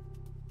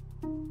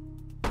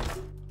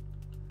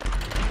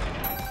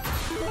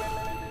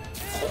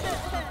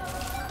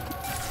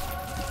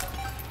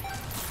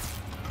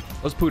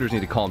 Those pooters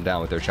need to calm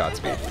down with their shot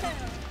speed.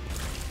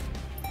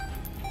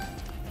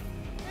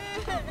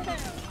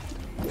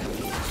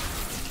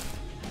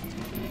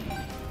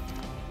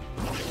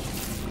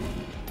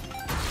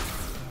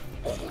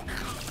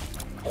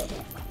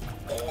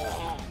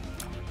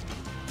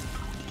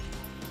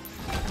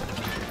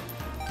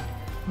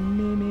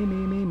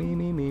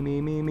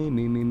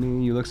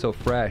 Me. You look so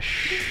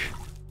fresh.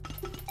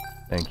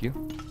 Thank you.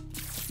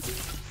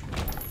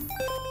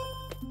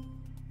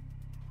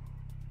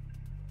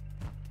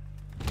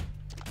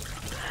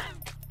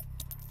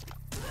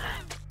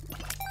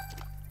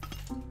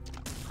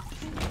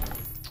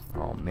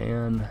 Oh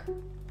man.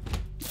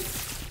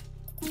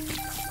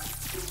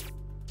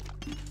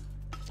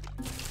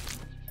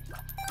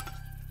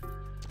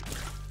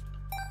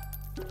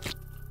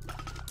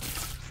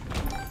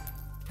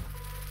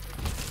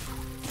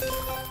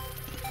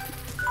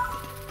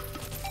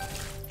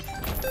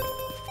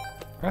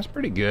 That's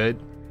pretty good.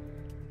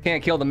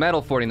 Can't kill the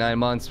metal 49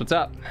 months. What's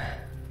up?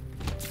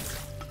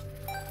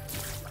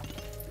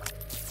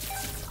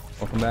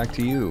 Welcome back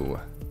to you.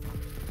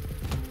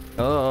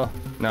 Oh,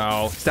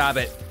 no. Stop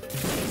it.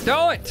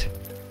 Don't!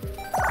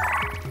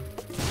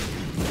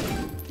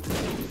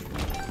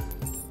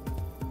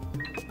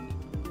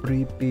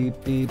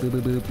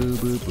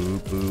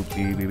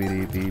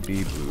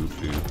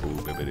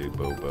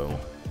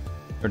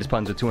 Curtis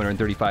puns with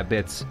 235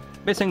 bits.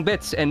 Missing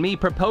bits and me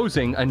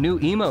proposing a new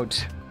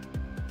emote.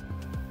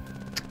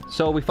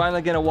 So we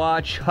finally gonna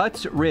watch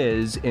Huts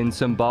Riz in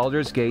some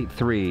Baldur's Gate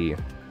 3.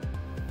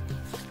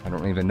 I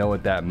don't even know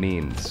what that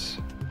means.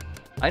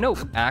 I know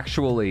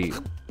actually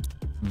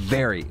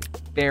very,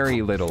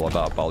 very little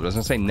about Baldur's. I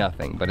was gonna say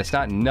nothing, but it's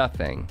not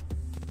nothing.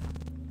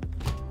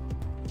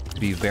 To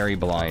be very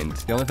blind.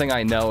 The only thing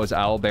I know is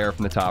Owlbear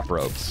from the top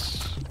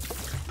ropes.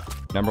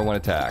 #1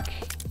 attack.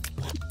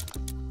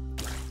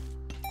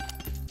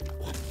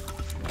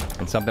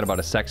 And something about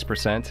a sex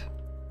percent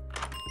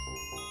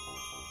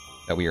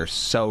that we are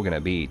so gonna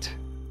beat.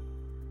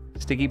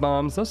 Sticky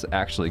bombs, those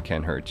actually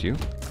can hurt you.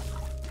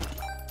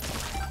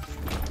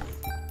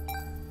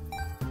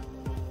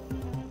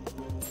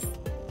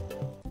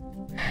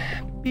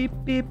 Beep,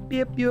 beep,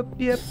 beep, beep,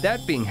 beep.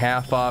 That being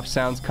half off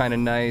sounds kind of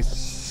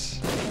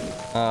nice.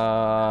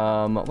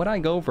 Would I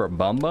go for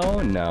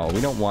Bumbo? No,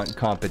 we don't want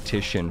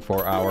competition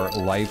for our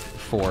life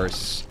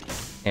force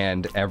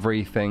and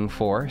everything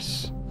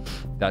force.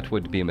 That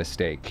would be a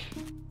mistake.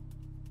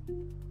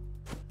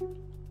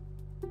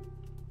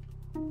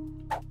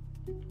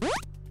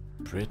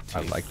 Pretty I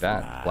like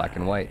that. fly. Black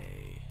and white.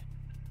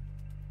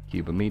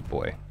 Cuba Meat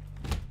Boy.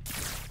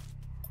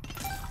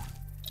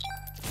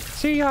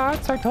 See,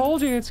 Hots, I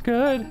told you it's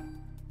good.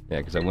 Yeah,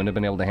 because I wouldn't have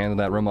been able to handle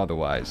that room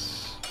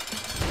otherwise.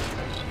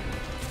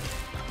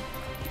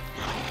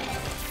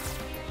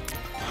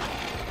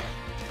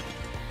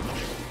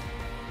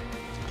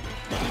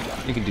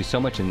 You can do so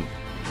much in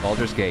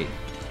Baldur's Gate.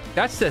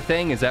 That's the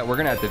thing, is that we're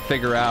gonna have to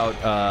figure out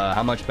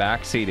how much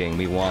backseating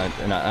we want,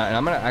 and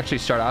I'm gonna actually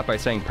start out by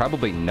saying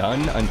probably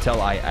none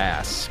until I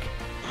ask.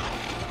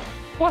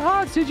 What,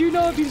 Hots? Did you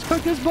know if you just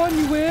click this button,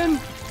 you win?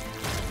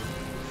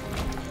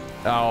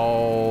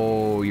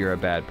 Oh, you're a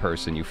bad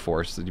person. You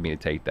forced me to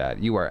take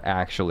that. You are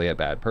actually a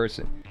bad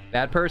person.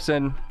 Bad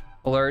person.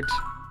 Alert.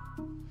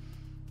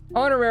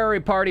 Honorary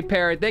Party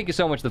Parrot, thank you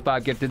so much for the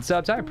 5 gifted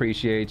subs. I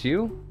appreciate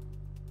you.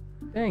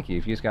 Thank you.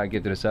 If you just got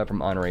gifted a sub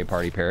from Honorary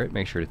Party Parrot,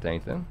 make sure to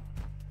thank them.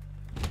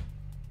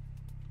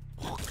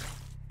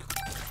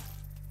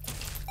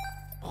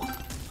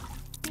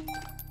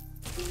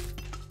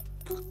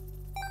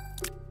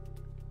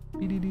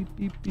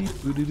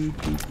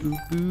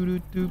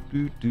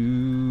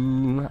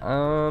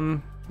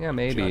 Yeah,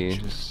 maybe.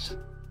 Just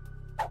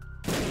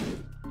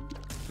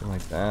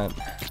like that.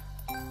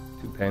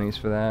 2 pennies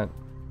for that.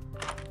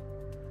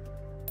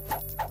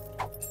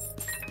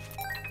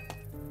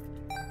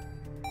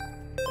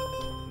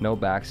 No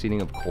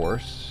backseating, of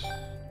course.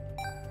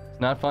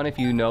 It's not fun if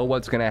you know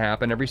what's gonna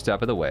happen every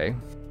step of the way.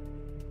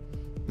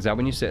 Is that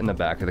when you sit in the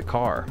back of the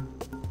car?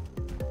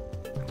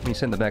 When you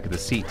sit in the back of the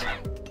seat?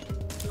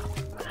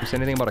 You say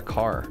anything about a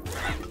car?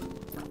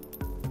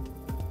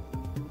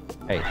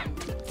 Hey.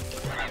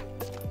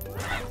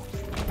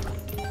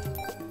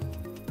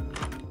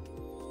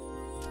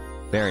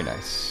 Very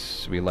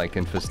nice. We like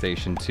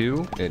Infestation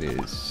 2. It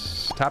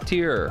is top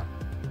tier.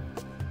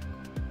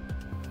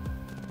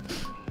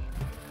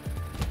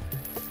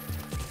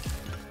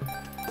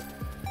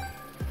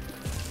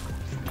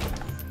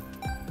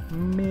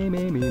 Me.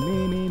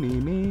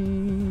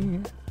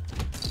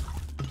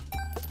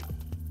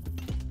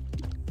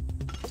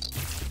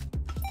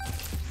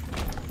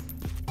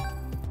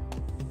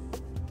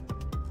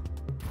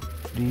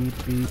 Beep,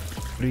 beep,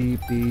 beep,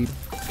 beep,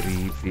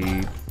 beep,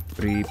 beep,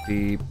 beep,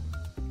 beep.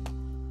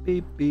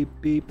 Beep, beep,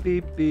 beep,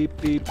 beep, beep,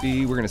 beep,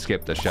 beep. We're gonna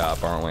skip the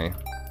shop, aren't we?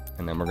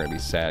 And then we're gonna be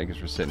sad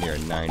because we're sitting here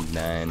at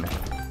 99.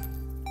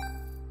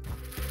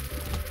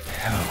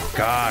 Oh.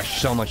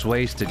 Gosh, so much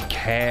wasted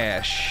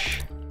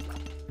cash.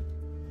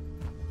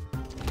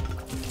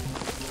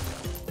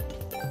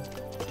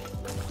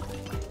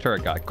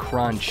 Turret got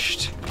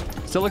crunched.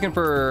 Still looking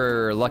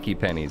for lucky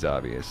pennies,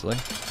 obviously.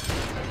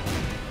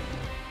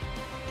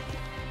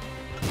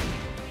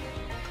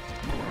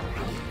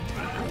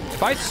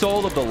 If I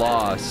Soul of the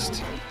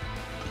Lost,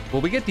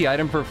 will we get the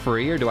item for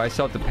free, or do I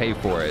still have to pay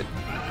for it?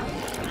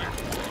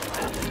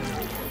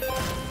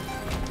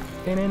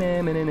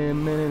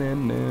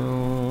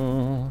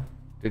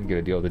 Didn't get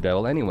a deal with the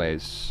devil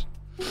anyways.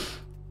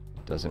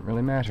 Doesn't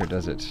really matter,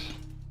 does it?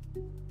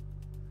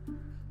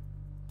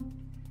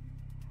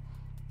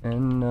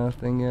 And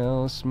nothing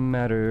else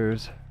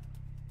matters.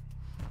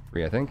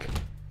 Free, I think.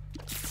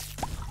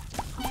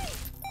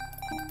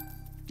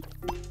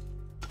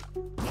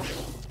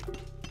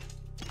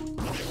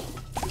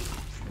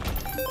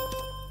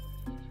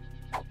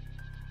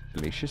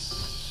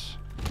 Delicious.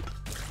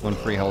 1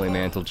 free Holy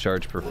Mantle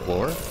charge per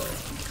floor.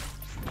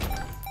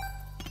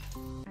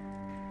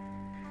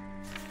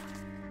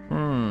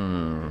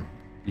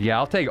 Yeah,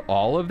 I'll take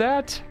all of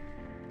that.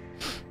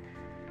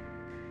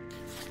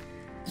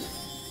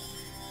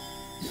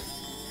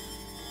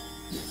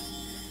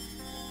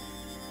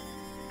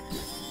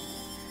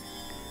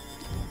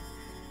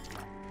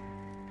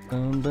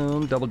 Boom,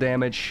 boom, double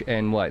damage,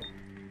 and what?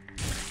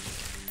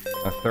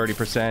 A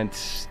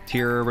 30%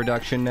 tier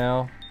reduction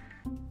now.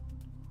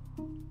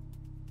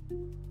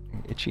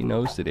 Itchy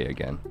nose today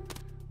again.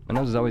 My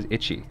nose is always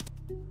itchy.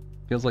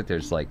 Feels like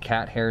there's like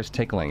cat hairs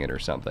tickling it or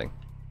something.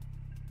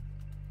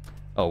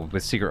 Oh, the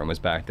secret room was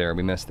back there.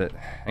 We missed it.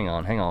 Hang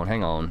on, hang on,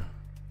 hang on.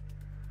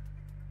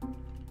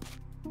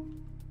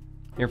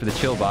 Here for the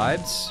chill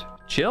vibes.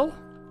 Chill?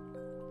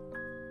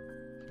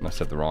 Must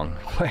have the wrong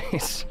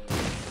place.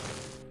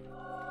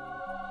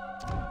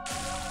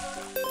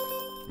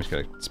 I'm just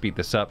gonna speed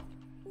this up.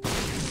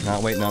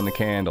 Not waiting on the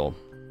candle.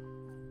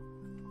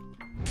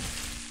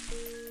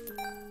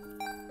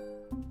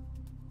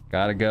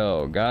 Gotta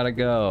go, gotta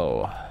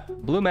go.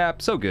 Blue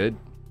map, so good.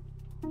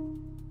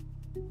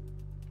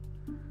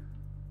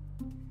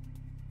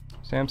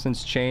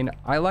 Samson's chain,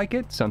 I like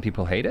it. Some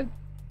people hate it.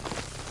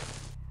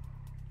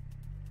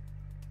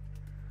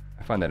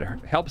 I find that it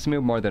helps me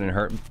more than it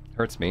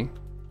hurts me.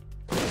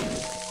 It's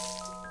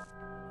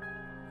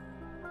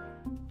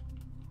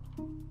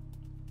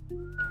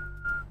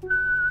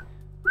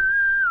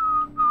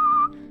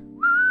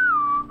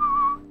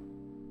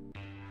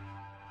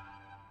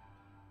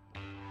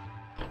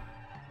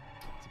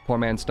a poor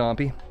man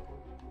Stompy.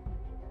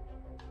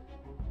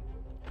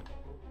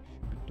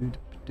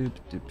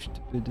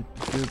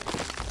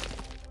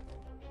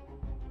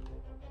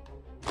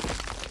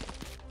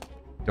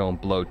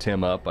 Don't blow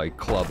Tim up, I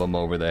club him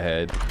over the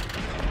head.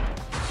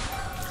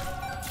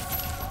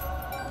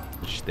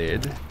 Which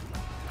did.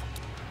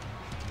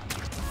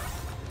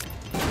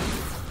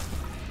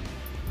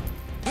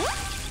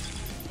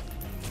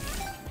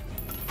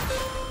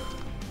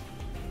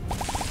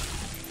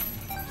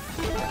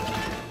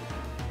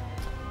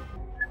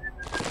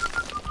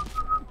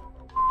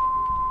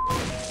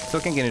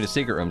 Still can't get into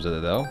secret rooms with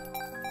it though.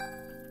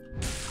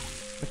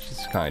 Which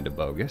is kind of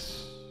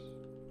bogus.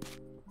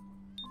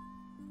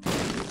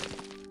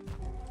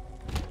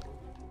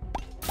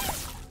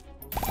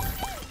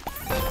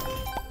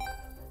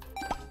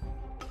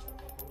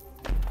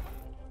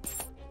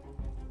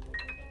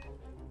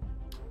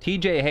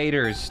 TJ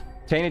haters,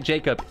 Tainted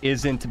Jacob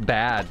isn't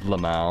bad,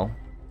 Lamau.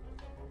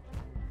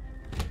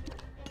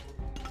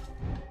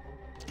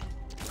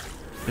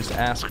 Just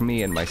ask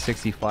me and my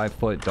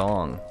 65-foot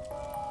dong.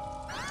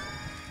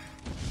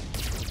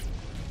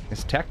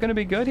 Is tech gonna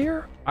be good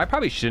here? I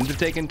probably shouldn't have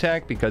taken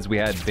tech because we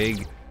had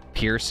big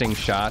piercing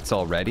shots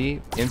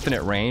already.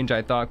 Infinite range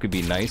I thought could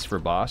be nice for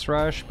boss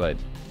rush, but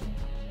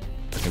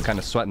I'm kind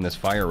of sweating this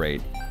fire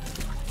rate.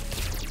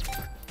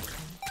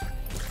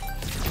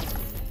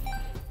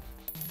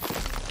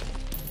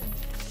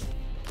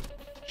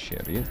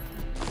 Chariot.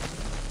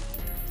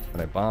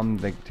 Would I bomb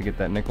to get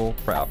that nickel?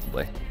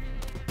 Probably.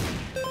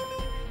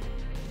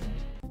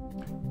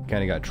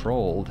 Kinda got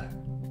trolled.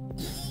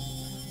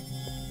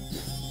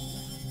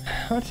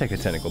 I'll take a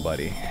tentacle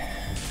buddy.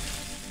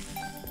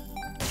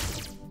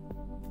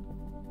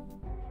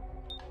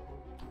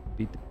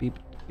 Beep, beep,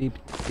 beep,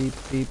 beep,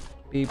 beep,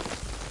 beep.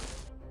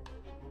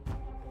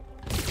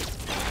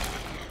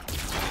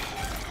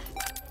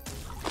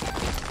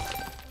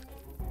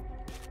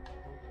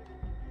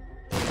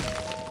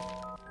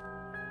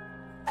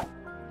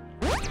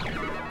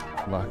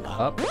 Lock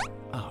up.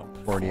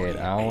 48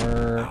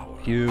 hour.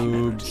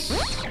 Pubes.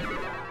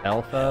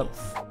 Health up.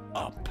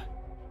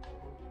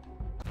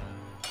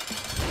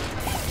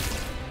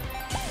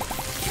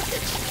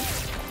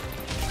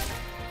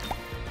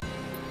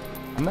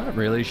 I'm not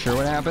really sure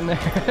what happened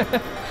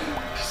there.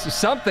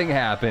 Something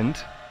happened.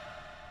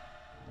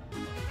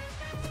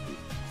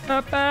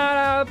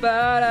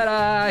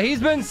 He's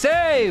been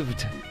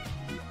saved!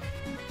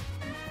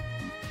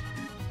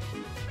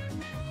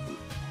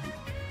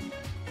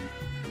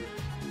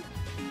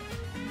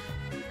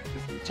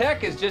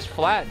 tech is just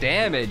flat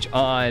damage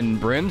on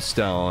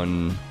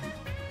Brimstone.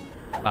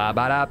 I'm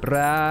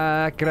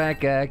gonna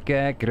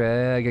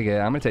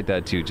take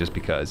that too, just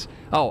because.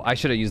 Oh, I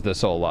should have used the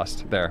Soul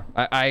Lust. There.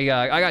 I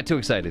got too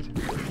excited.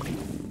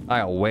 I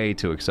got way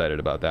too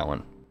excited about that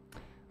one.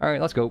 Alright,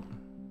 let's go.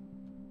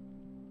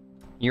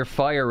 Your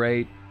fire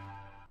rate.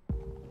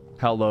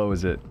 How low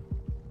is it?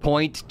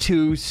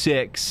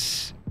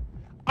 0.26.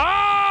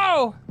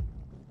 Oh!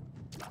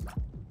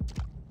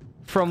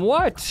 From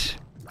what?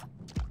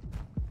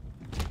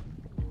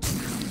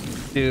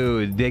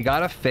 Dude, they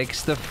gotta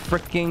fix the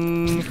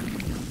freaking...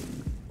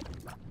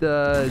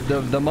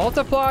 The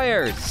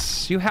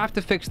multipliers. You have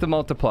to fix the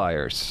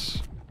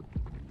multipliers.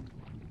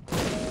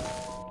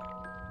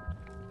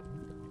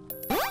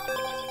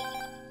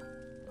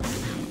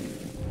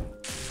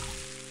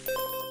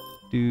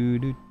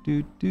 Do.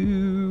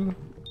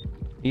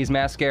 He's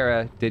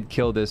Mascara did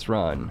kill this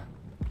run.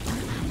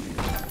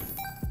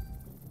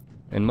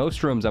 In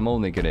most rooms, I'm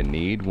only gonna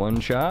need one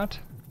shot.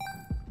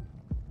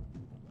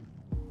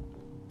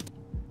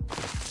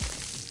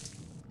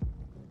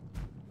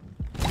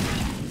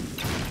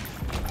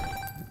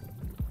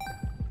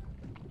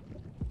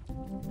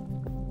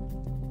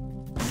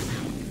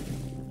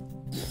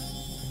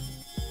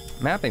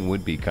 Mapping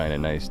would be kind of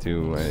nice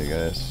too, I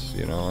guess.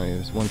 You know,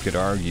 as one could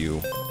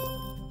argue.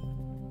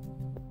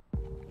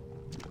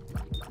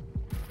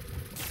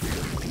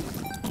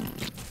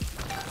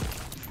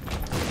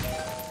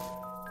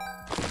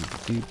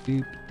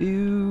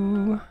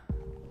 We're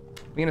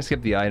gonna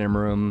skip the item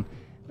room.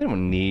 We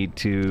don't need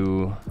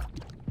to.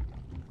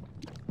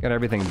 Got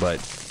everything but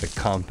the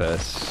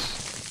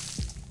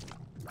compass.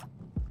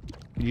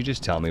 Could you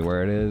just tell me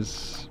where it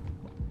is?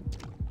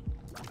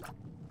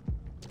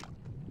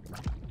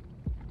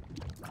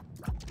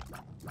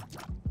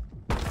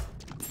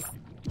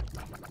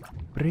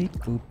 Beep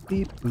boop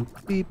beep boop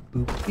beep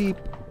boop beep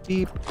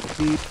beep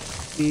beep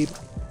beep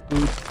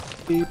boop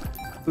beep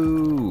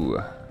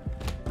boo.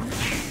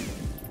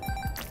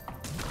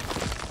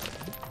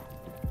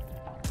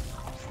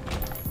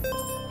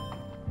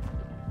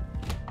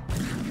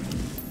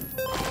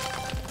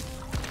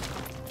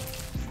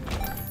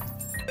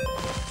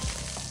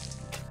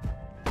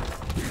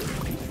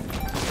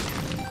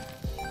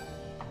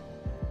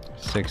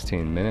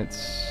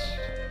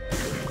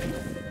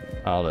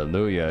 $16.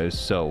 Hallelujah is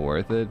so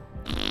worth it.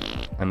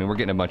 I mean, we're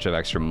getting a bunch of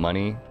extra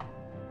money.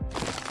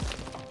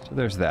 So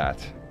there's that.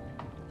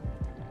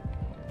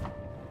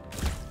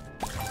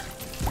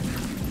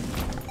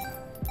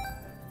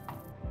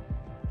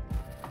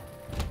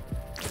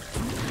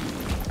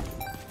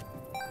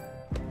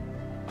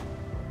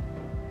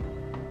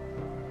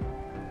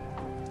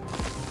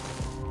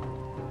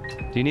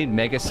 Do you need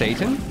Mega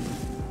Satan?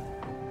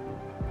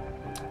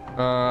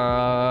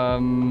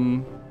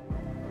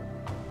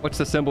 What's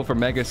the symbol for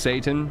Mega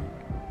Satan?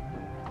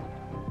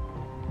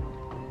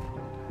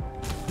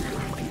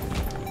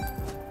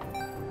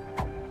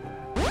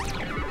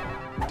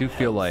 I do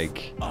feel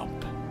like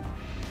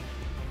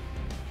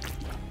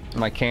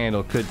my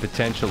candle could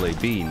potentially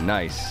be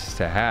nice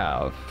to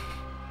have.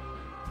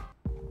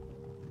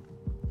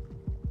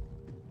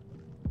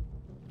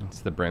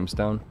 It's the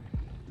brimstone.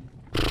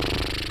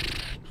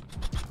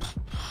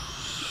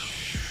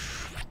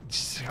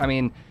 I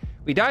mean,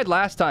 we died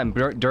last time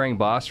during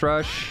boss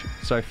rush,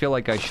 so I feel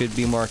like I should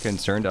be more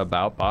concerned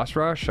about boss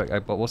rush,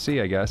 but we'll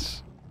see, I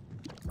guess.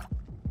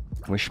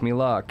 Wish me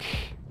luck.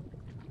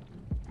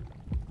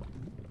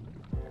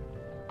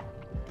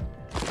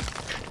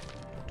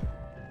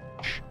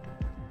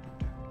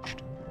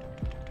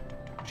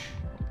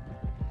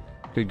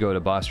 Could go to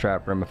boss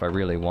trap room if I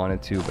really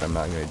wanted to, but I'm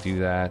not going to do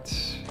that.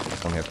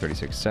 Only have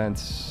 36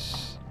 cents.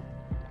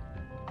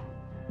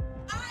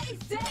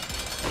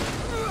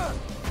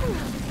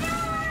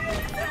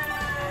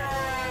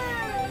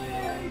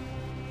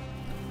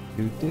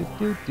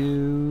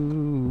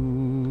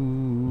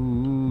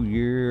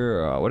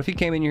 Yeah. What if you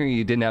came in here and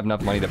you didn't have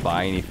enough money to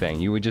buy anything?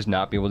 You would just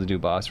not be able to do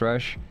boss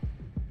rush?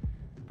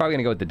 Probably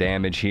gonna go with the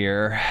damage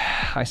here.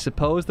 I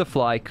suppose the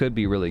fly could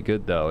be really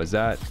good though. Is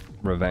that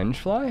revenge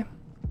fly?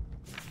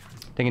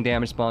 Taking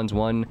damage spawns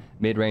one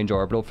mid-range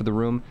orbital for the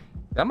room.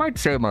 That might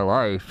save my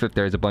life if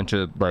there's a bunch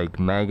of like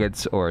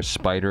maggots or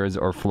spiders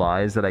or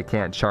flies that I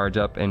can't charge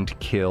up and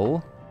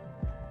kill.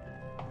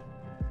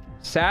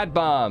 Sad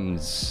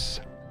bombs.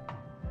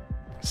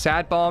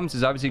 Sad bombs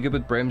is obviously good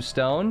with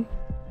brimstone.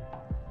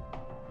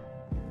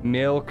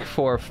 Milk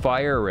for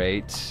fire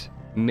rate.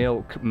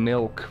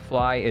 Milk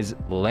fly is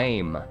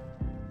lame.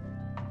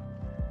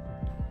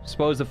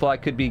 Suppose the fly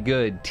could be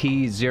good.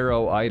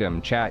 T0 item.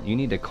 Chat, you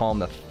need to calm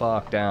the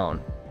fuck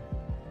down.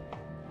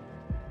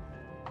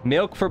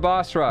 Milk for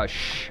boss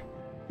rush.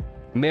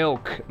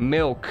 Milk.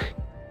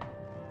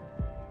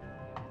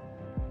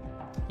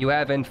 You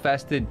have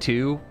infested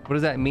too? What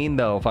does that mean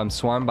though if I'm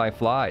swarmed by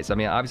flies? I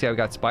mean, obviously I've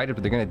got spiders,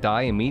 but they're gonna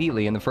die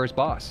immediately in the first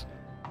boss.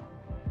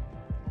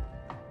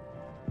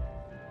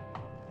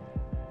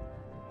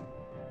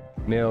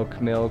 Milk.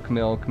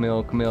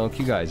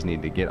 You guys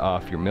need to get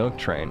off your milk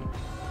train.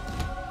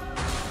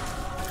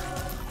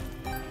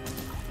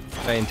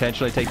 I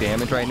intentionally take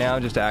damage right now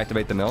just to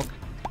activate the milk.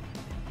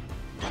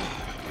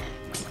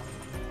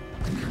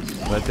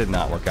 That did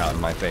not work out in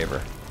my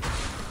favor.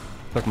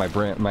 Took my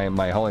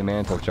Holy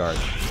Mantle charge.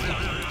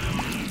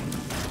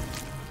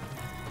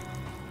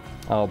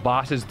 Oh,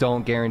 bosses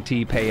don't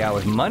guarantee payout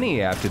with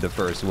money after the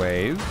first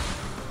wave.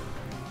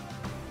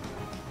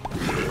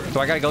 So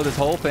I gotta go this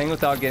whole thing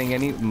without getting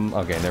any...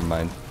 Okay, never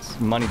mind.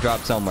 Money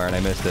dropped somewhere and I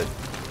missed it.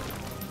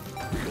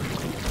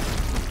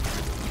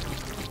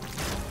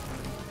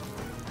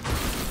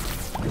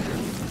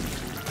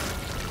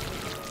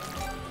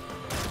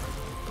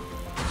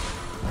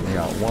 I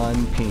got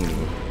 1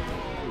 penny.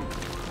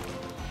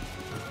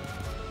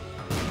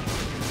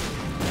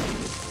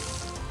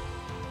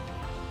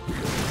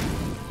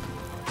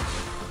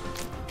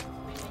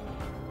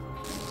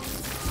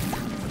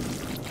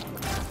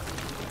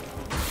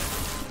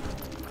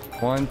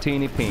 One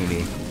teeny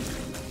peeny.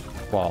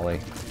 Wally.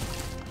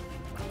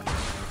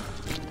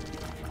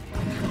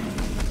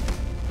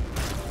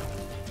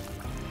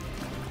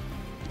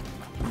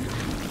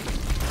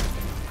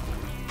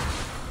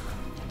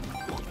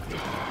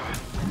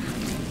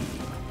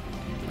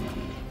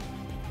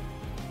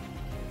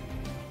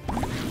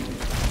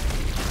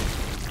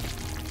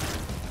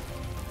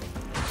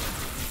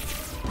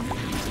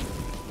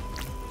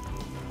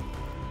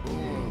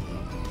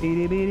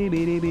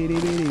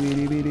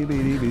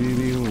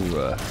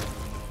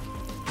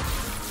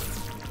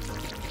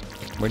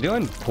 We're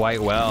doing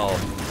quite well.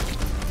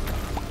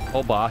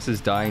 Whole boss is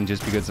dying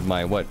just because of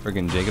my, what,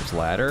 friggin' Jacob's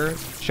Ladder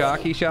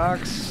shocky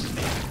shocks?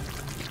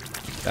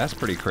 That's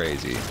pretty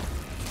crazy.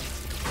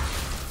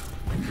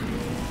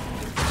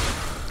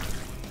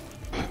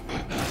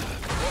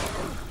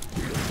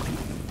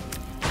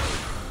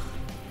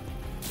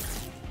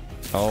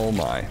 Oh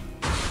my.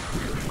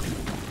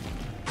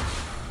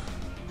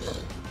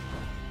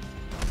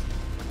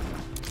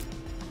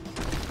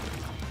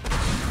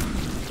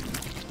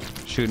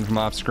 Shooting from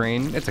off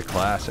screen, it's a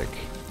classic.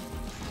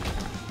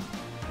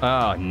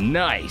 Oh,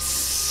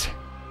 nice.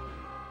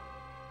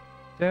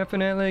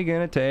 Definitely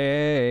gonna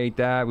take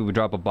that. We would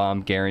drop a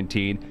bomb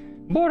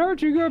guaranteed. But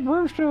aren't you got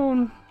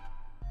brimstone?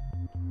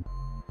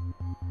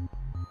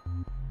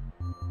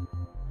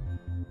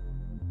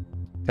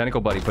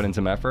 Tentacle Buddy put in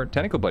some effort.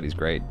 Tentacle Buddy's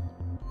great.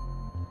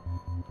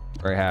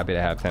 Very happy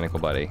to have Tentacle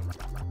Buddy.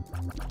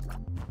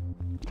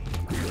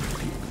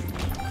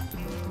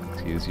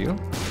 Excuse you.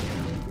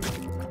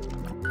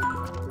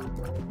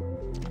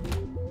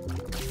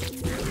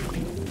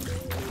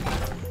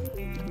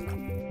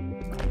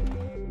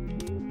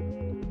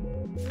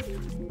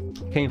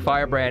 King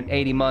Firebrand,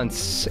 80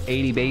 months,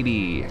 80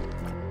 baby.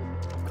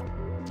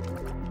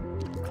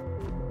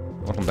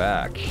 Welcome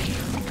back.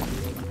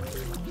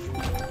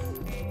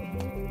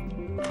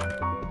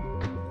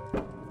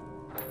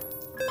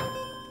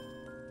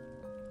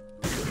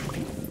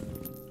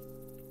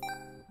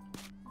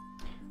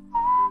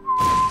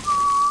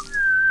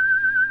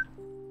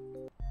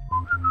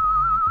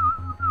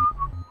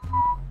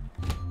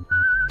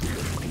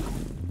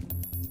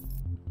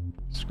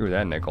 Screw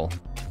that nickel.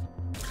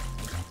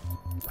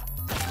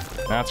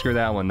 Not screw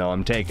that one, though.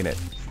 I'm taking it.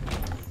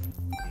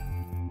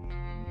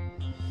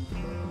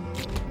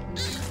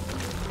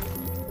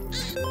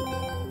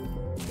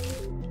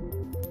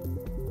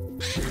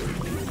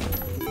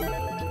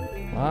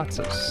 Lots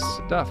of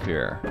stuff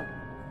here.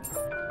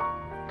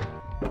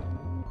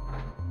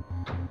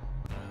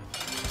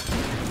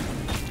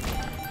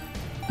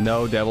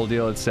 No devil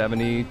deal at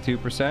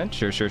 72%?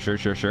 Sure, sure, sure,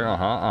 sure, sure.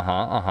 Uh-huh, uh-huh,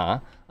 uh-huh,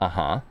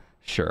 uh-huh.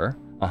 Sure.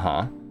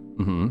 Uh-huh.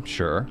 Mm-hmm.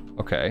 Sure.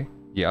 Okay.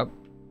 Yep.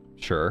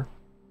 Sure.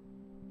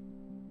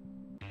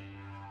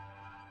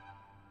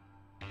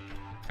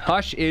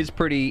 Hush is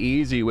pretty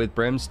easy with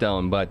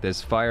Brimstone, but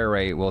this fire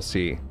rate, we'll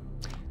see.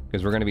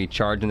 Because we're going to be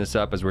charging this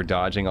up as we're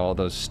dodging all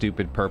those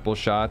stupid purple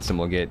shots, and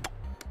we'll get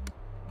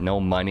no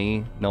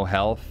money, no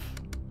health.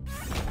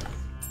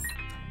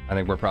 I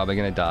think we're probably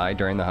going to die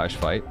during the Hush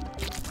fight.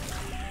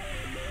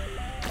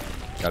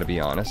 Gotta be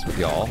honest with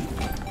y'all.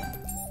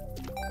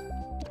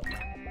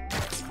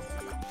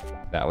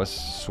 That was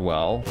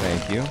swell,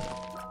 thank you.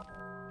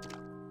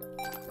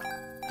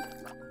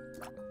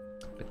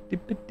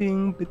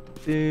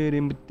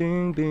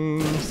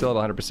 Still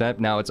at 100%.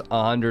 Now it's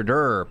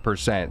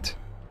 100%.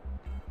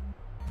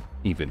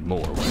 Even more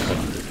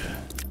 100.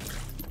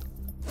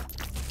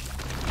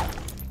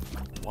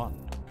 One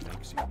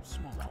makes you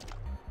small.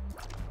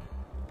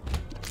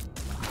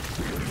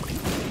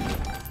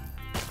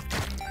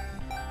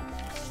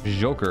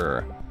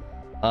 Joker.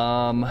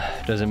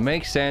 Does it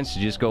make sense to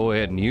just go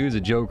ahead and use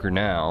a Joker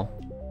now?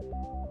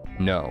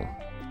 No.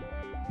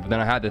 But then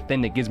I have the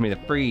thing that gives me the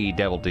free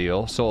devil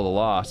deal, Soul of the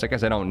Lost. I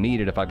guess I don't need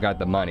it if I've got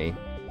the money.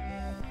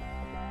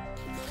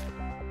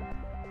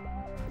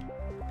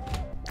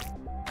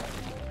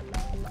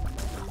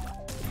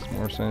 Makes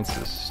more sense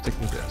to stick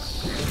with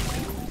this.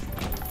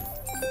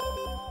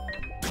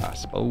 I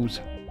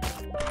suppose.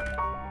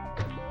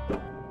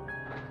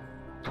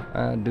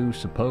 I do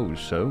suppose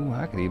so.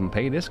 I could even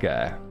pay this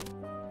guy.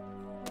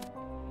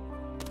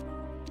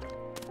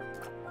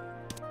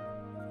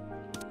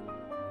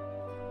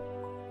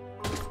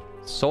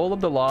 Soul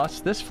of the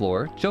Lost this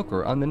floor,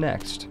 Joker on the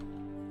next.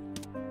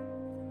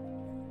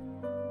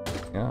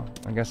 Yeah,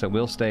 I guess it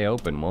will stay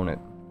open, won't it?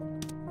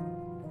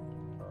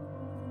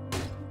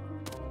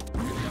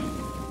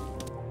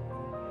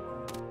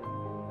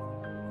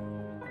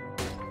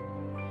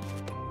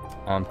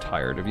 I'm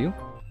tired of you.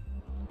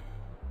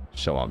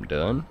 So I'm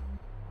done.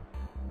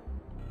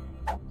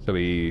 So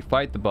we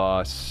fight the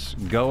boss,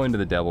 go into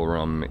the devil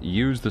room,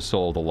 use the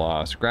Soul of the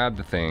Lost, grab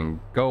the thing,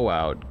 go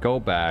out, go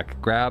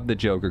back, grab the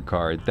Joker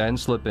card, then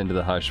slip into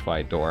the Hush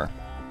fight door.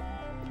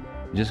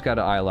 Just got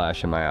an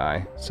eyelash in my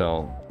eye,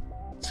 so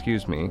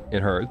excuse me,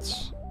 it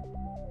hurts.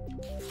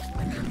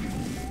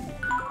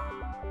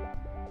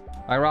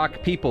 I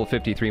rock people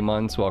 53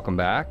 months, welcome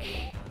back.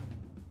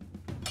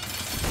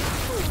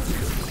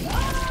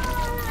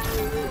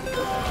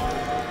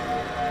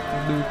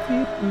 Boop,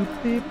 beep,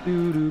 boop, beep,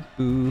 doo, doo,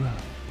 boo.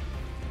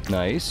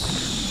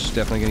 Nice.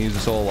 Definitely gonna use the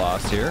Soul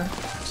Lost here.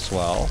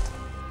 Swell.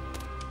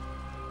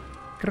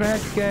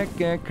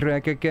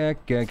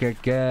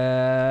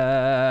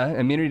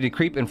 Immunity to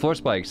creep and floor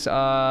spikes.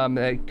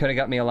 It could have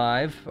got me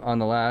alive on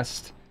the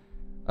last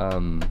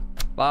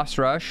boss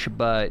rush,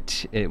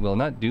 but it will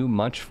not do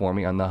much for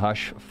me on the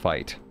Hush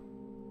fight.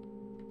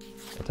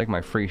 I'll take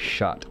my free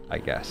shot, I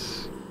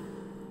guess.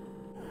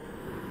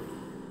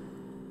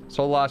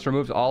 Soul Lost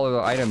removes all of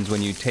the items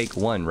when you take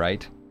one,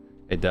 right?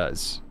 It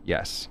does,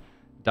 yes.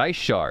 Dice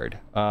Shard.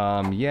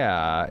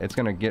 Yeah, it's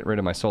gonna get rid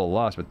of my Soul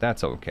Lost, but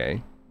that's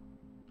okay.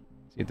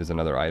 See if there's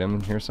another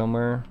item here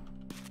somewhere.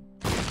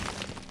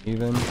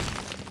 Even.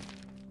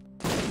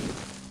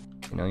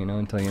 You know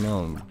until you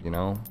know, you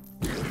know.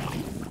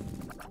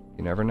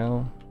 You never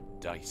know.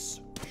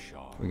 Dice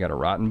Shard. We got a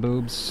Rotten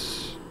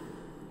Boobs.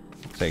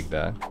 Take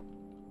that.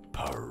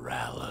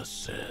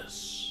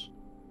 Paralysis.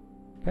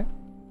 Okay.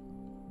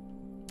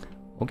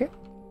 Okay.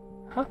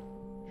 Huh.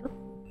 Sure.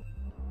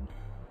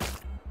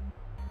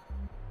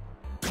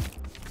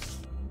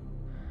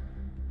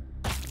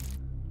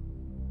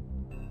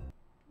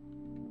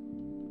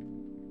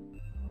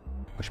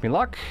 Wish me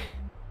luck.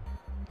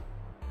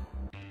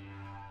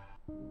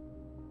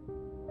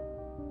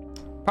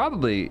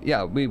 Probably,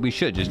 yeah, we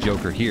should just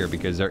Joker here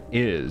because there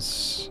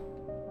is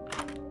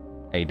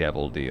a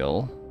devil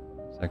deal.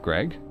 Is that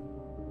Greg?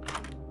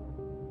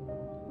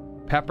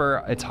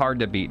 Pepper, it's hard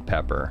to beat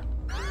Pepper.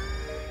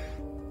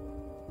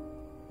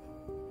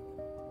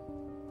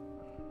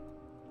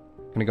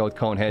 Gonna go with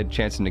Conehead,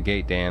 chance to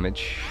negate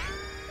damage.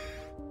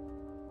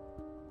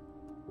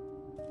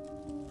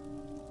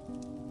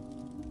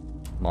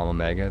 Mama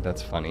Mega,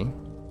 that's funny.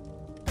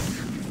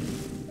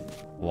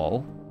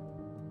 Lol.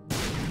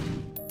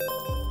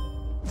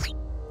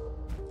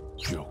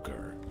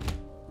 Joker.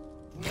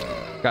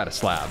 Got a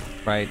slab,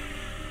 right?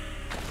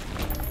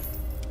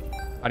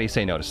 How do you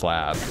say no to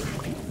slab?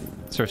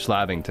 Sir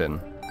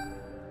Slabbington.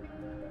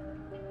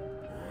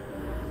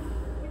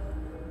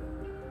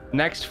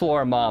 Next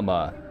floor,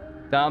 Mama.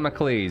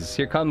 Damocles,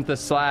 here comes the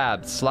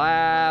slab.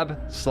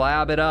 Slab!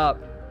 Slab it up.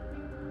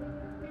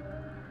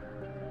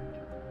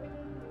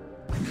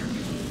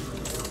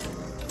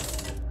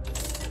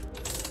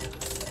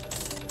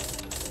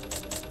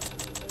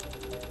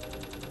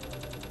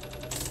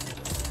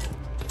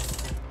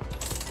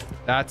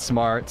 That's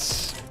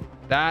smarts.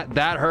 That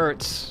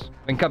hurts.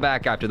 We can come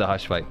back after the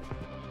Hush fight.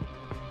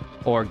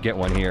 Or get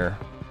one here.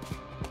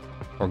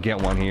 Or get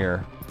one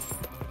here.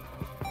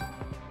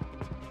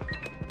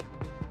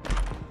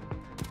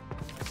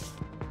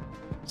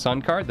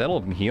 Sun card?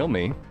 That'll heal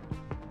me.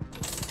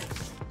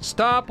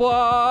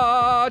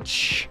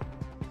 Stopwatch!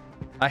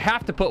 I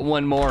have to put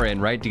one more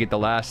in, right, to get the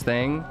last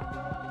thing?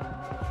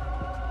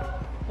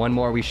 One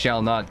more we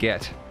shall not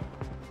get.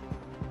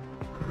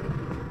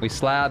 We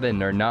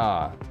slabbing or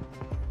nah?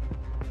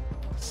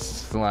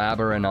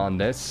 Slabbering on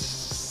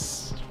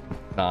this.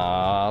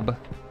 Knob.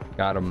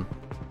 Got him.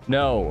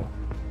 No.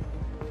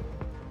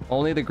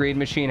 Only the greed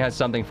machine has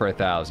something for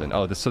 1,000.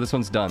 Oh, so this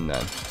one's done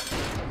then.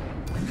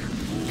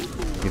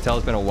 You can tell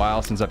it's been a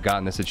while since I've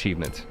gotten this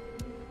achievement.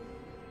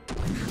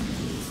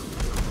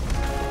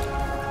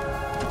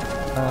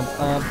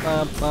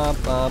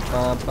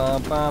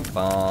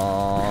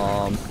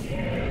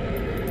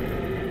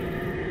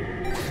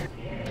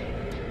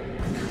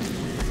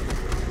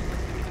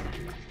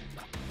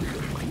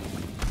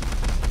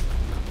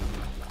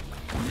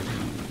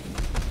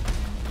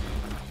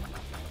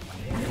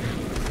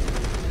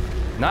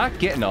 Not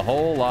getting a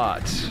whole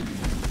lot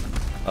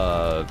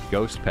of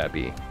Ghost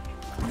Peppy.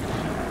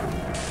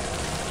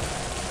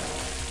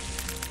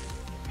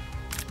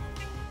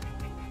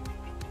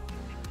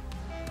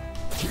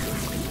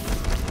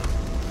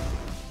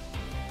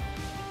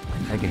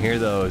 I can hear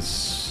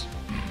those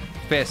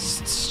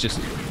fists just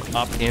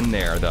up in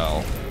there,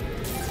 though.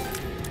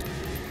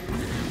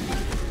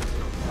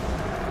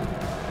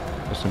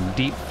 There's some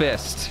deep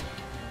fist.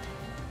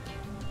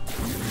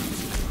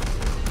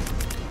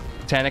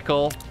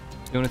 Tentacle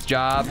doing its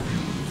job.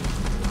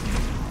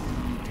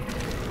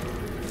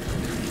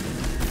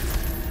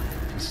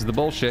 This is the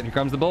bullshit. Here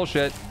comes the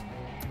bullshit.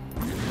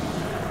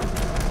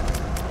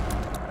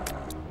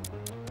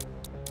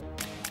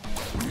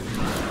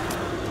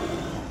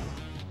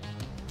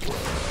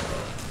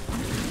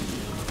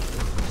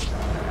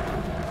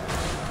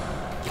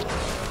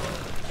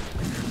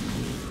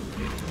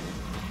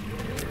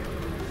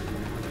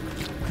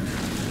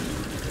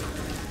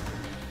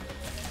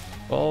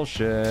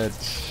 Bullshit.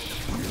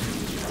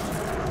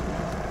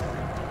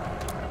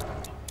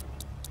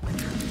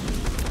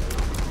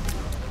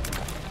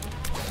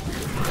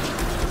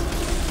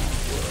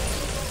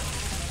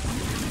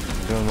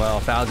 Doing well.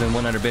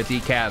 1,100 bits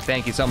ECAP.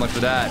 Thank you so much for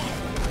that.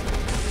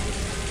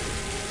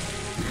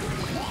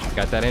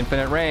 Got that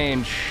infinite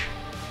range.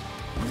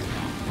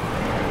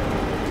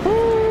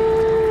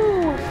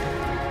 Woo!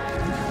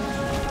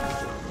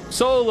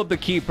 Soul of the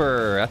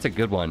Keeper. That's a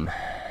good one.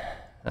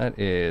 That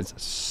is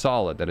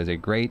solid. That is a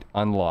great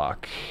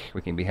unlock. We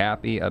can be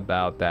happy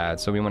about that.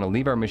 So we want to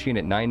leave our machine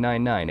at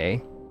 999, eh?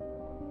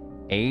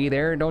 Hey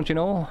there, don't you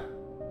know?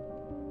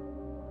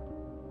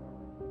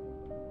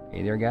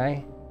 Hey there,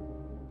 guy.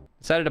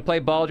 Decided to play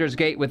Baldur's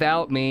Gate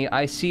without me.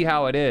 I see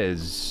how it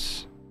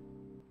is.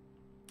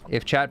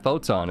 If chat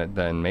votes on it,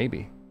 then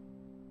maybe.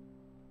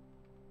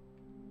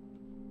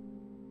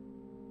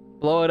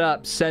 Blow it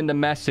up. Send a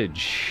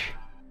message.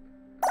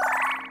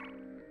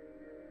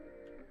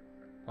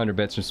 100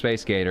 bits from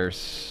Space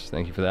Gators.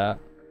 Thank you for that.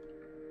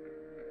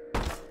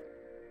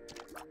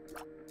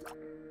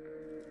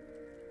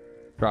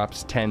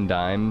 Drops 10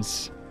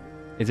 dimes.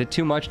 Is it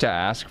too much to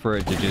ask for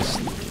it to just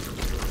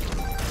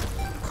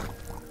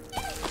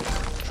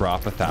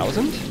drop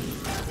 1,000?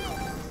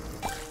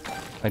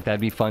 Like, that'd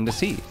be fun to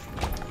see.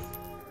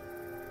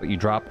 But you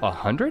drop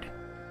 100?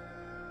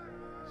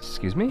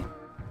 Excuse me?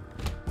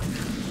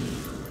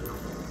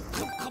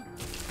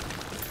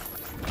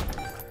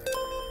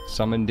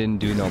 Summon didn't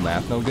do no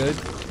math no good.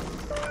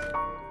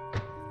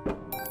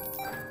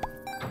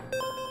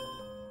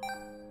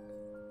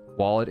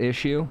 Wallet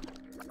issue.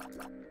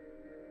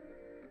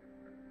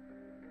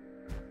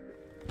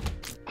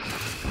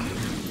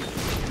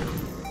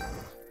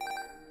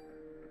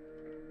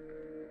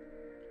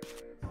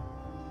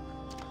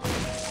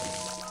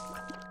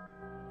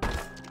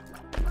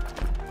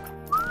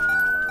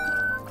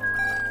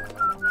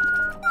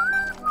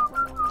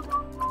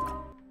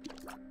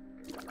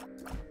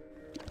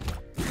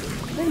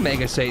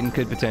 Mega Satan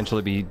could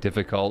potentially be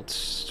difficult.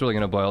 It's really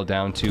going to boil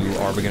down to,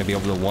 are we going to be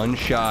able to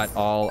one-shot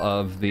all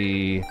of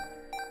the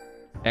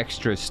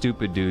extra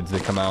stupid dudes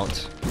that come out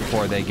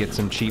before they get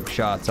some cheap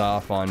shots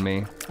off on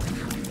me?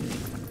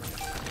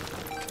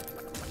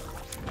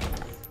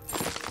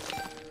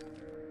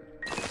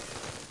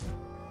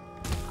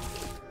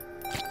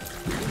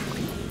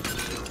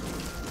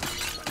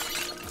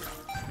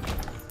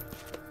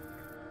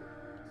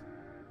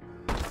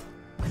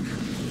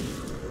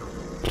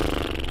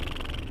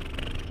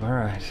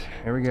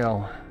 Here we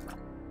go.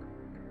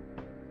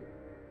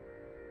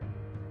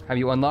 Have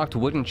you unlocked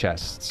wooden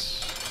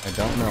chests? I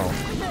don't know.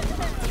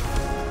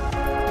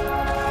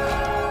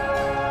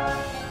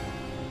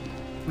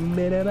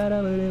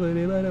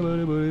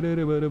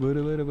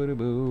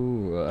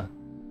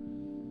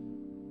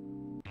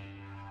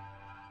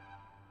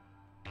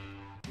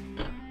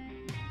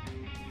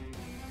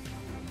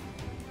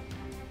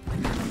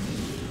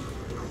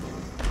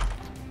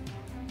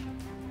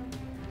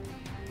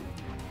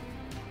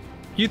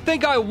 You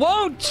think I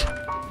won't?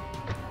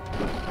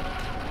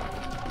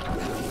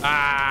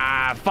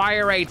 Ah,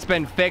 fire rate's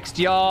been fixed,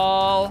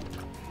 y'all.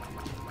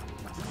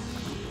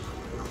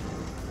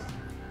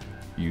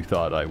 You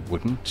thought I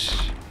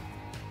wouldn't?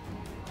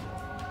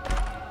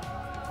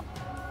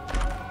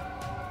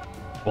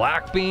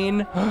 Black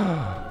bean?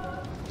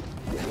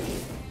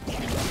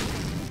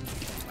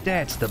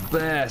 That's the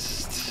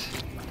best.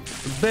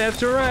 The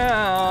best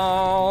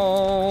around.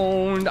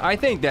 I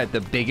think that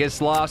the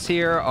biggest loss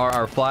here are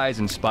our flies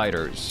and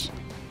spiders.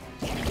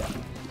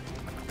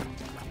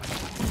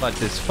 But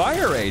this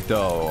fire rate,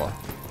 though.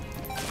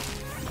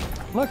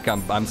 Look,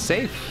 I'm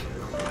safe.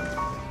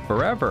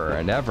 Forever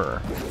and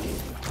ever.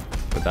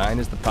 For thine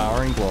is the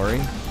power and glory.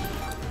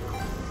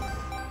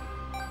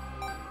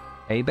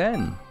 Hey,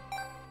 Ben.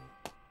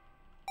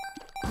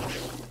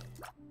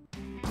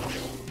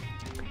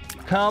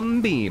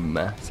 Come beam,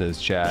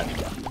 says chat.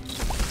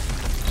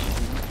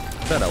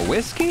 Is that a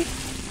whiskey? Is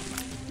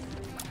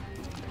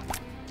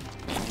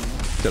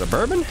that a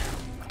bourbon?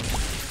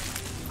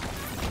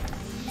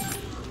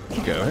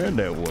 Go ahead,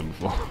 that one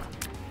for.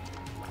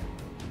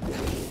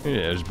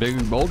 Yeah, it's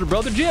big older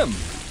brother Jim.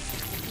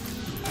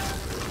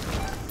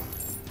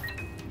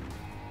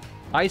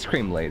 Ice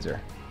cream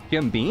laser.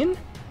 Jim Bean?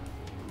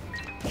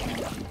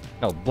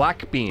 No,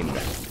 Black Bean.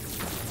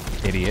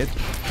 Idiot.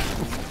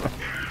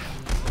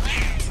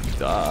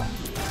 Duh.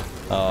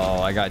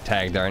 Oh, I got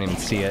tagged there. I didn't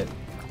even see it.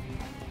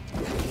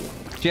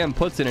 Jim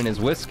puts it in his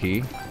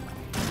whiskey.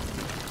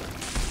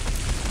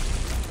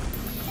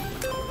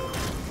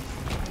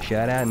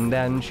 Shut and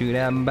down, shoot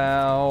and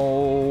bow.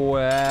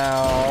 Wow,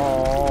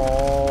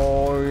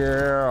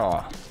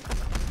 yeah.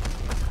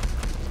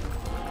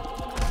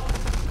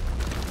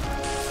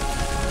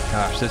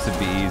 Gosh, this would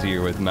be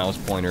easier with mouse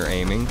pointer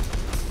aiming.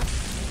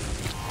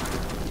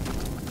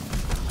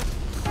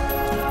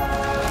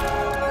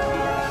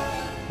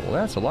 Well,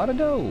 that's a lot of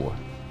dough.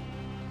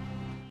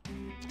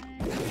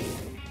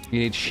 You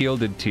need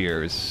shielded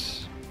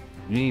tears.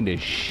 You need to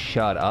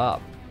shut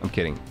up. I'm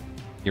kidding.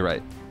 You're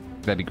right.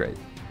 That'd be great.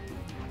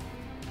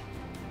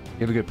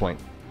 You have a good point.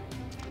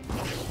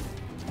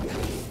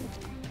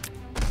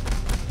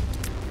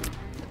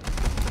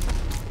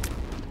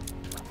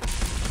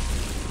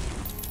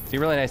 It'd be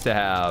really nice to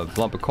have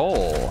lump of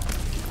coal.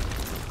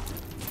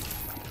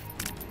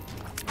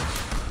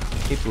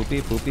 Beep boop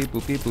beep boop beep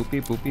boop beep boop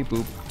beep boop beep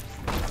boop.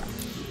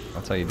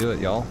 That's how you do it,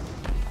 y'all.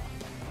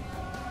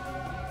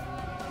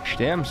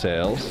 Stem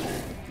cells.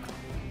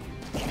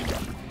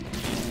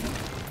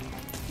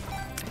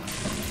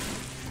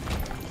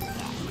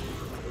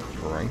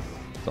 Strength.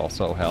 It's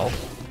also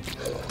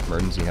health.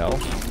 Emergency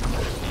health.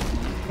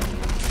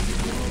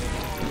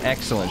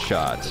 Excellent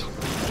shot.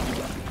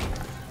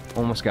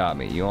 Almost got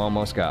me. You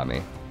almost got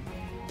me.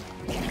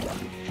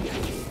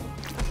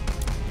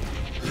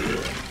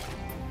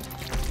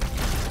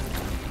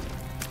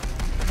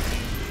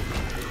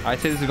 I'd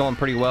say this is going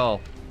pretty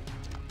well.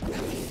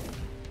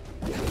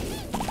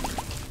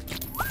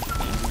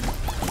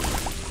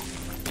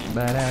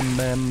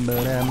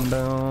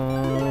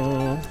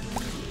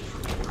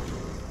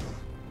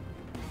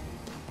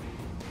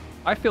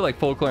 I feel like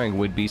full clearing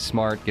would be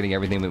smart, getting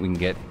everything that we can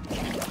get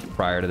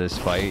prior to this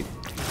fight.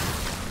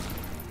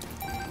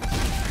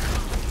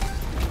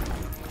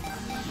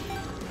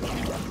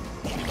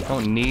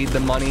 Don't need the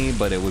money,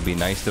 but it would be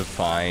nice to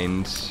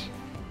find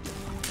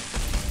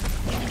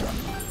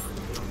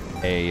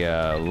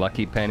a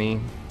lucky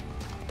penny.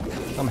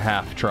 I'm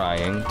half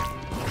trying.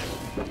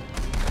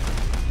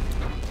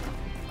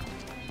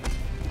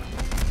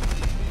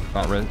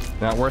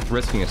 Not worth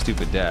risking a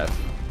stupid death.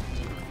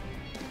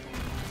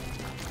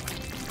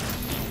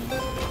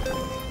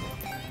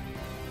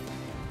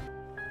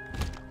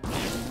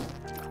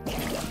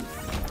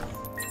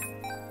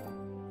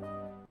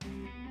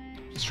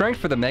 Strength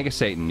for the Mega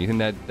Satan. You think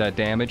that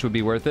damage would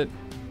be worth it?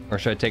 Or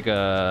should I take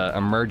a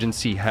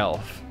emergency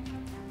health?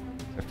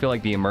 I feel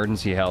like the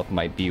emergency health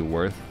might be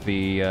worth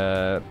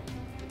the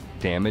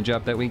damage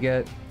up that we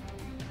get.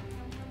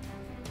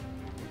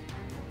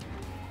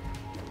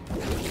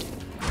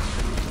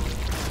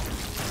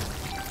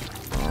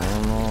 I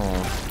don't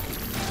know.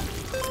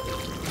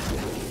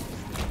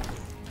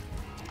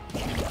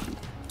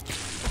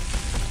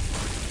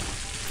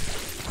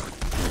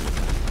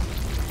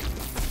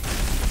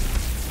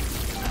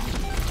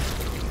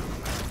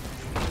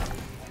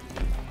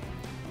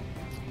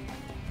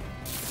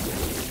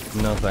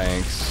 No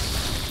thanks.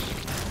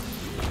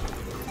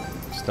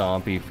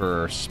 Stompy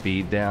for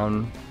speed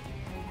down.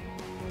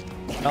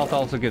 Health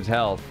also gives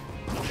health.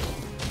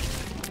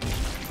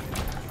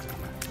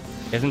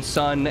 Isn't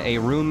Sun a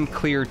room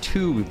clear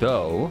 2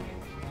 though?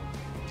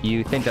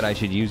 You think that I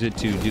should use it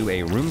to do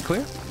a room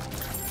clear?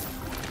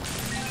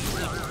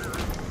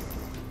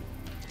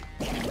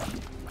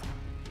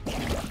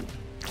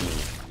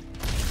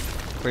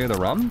 Clear the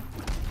rum?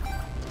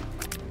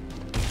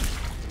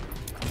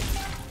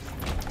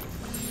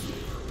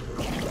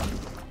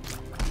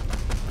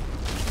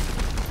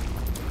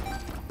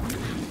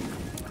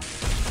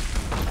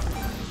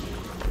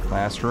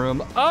 Last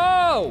room.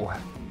 Oh!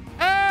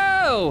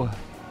 Oh!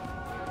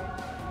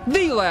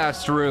 The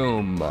last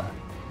room!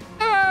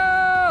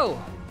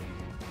 Oh!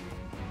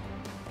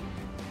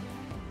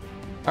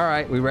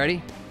 Alright, we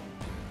ready?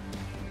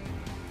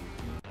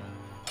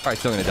 Probably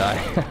still gonna die.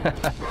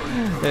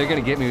 They're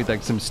gonna get me with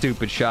like some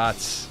stupid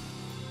shots.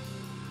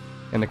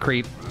 And the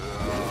creep.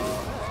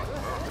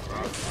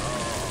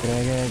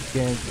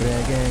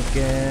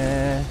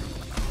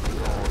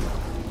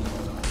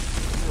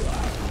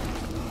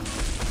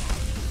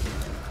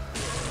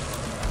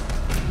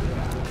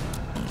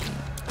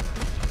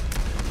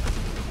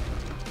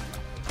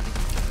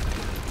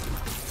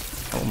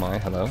 Oh my,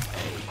 hello.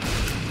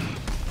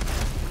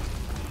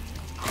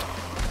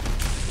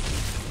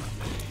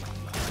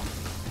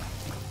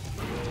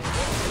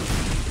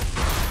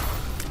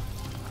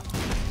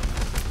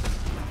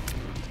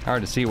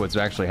 Hard to see what's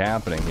actually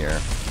happening here.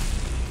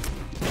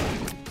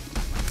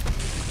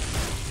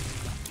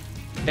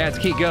 Dad's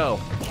key, go.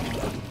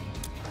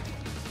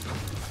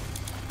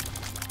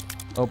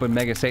 Open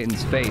Mega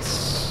Satan's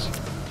face.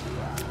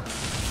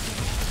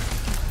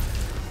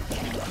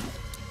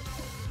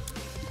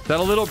 Is that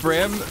a little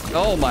brim?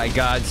 Oh my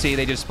god, see,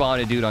 they just spawned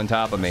a dude on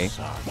top of me.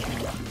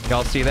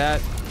 Y'all see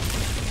that?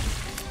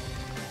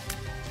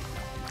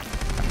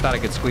 I thought I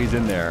could squeeze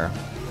in there.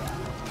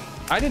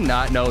 I did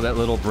not know that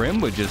little brim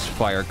would just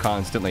fire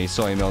constantly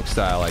soy milk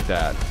style like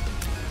that.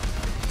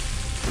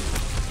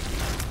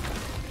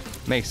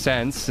 Makes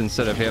sense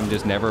instead of him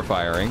just never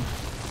firing.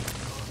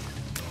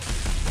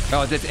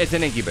 Oh, it's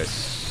an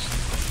incubus.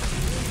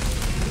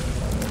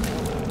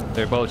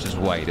 They're both just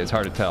white. It's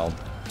hard to tell.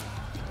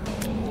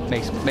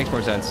 Makes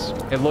more sense.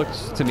 It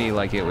looks to me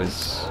like it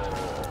was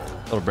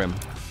little brim.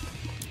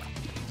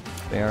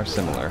 They are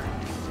similar.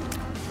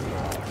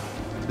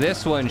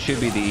 This one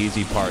should be the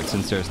easy part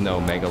since there's no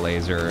mega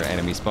laser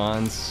enemy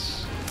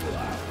spawns.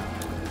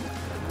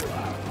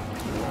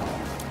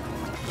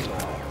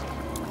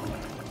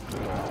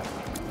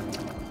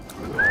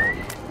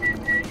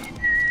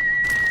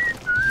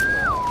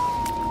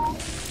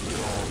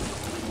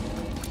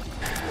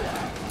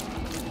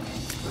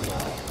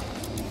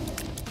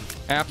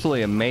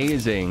 absolutely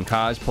amazing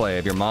cosplay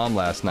of your mom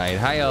last night.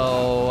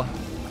 Hi-oh.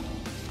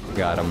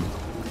 Got him.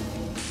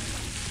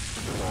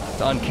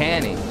 It's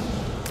uncanny.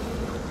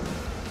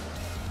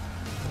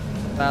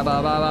 Ba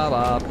ba ba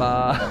ba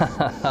ba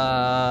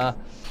ba.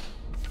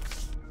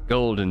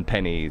 Golden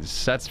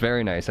pennies. That's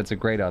very nice. That's a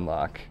great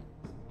unlock.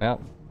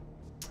 Well,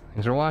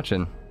 thanks for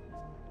watching.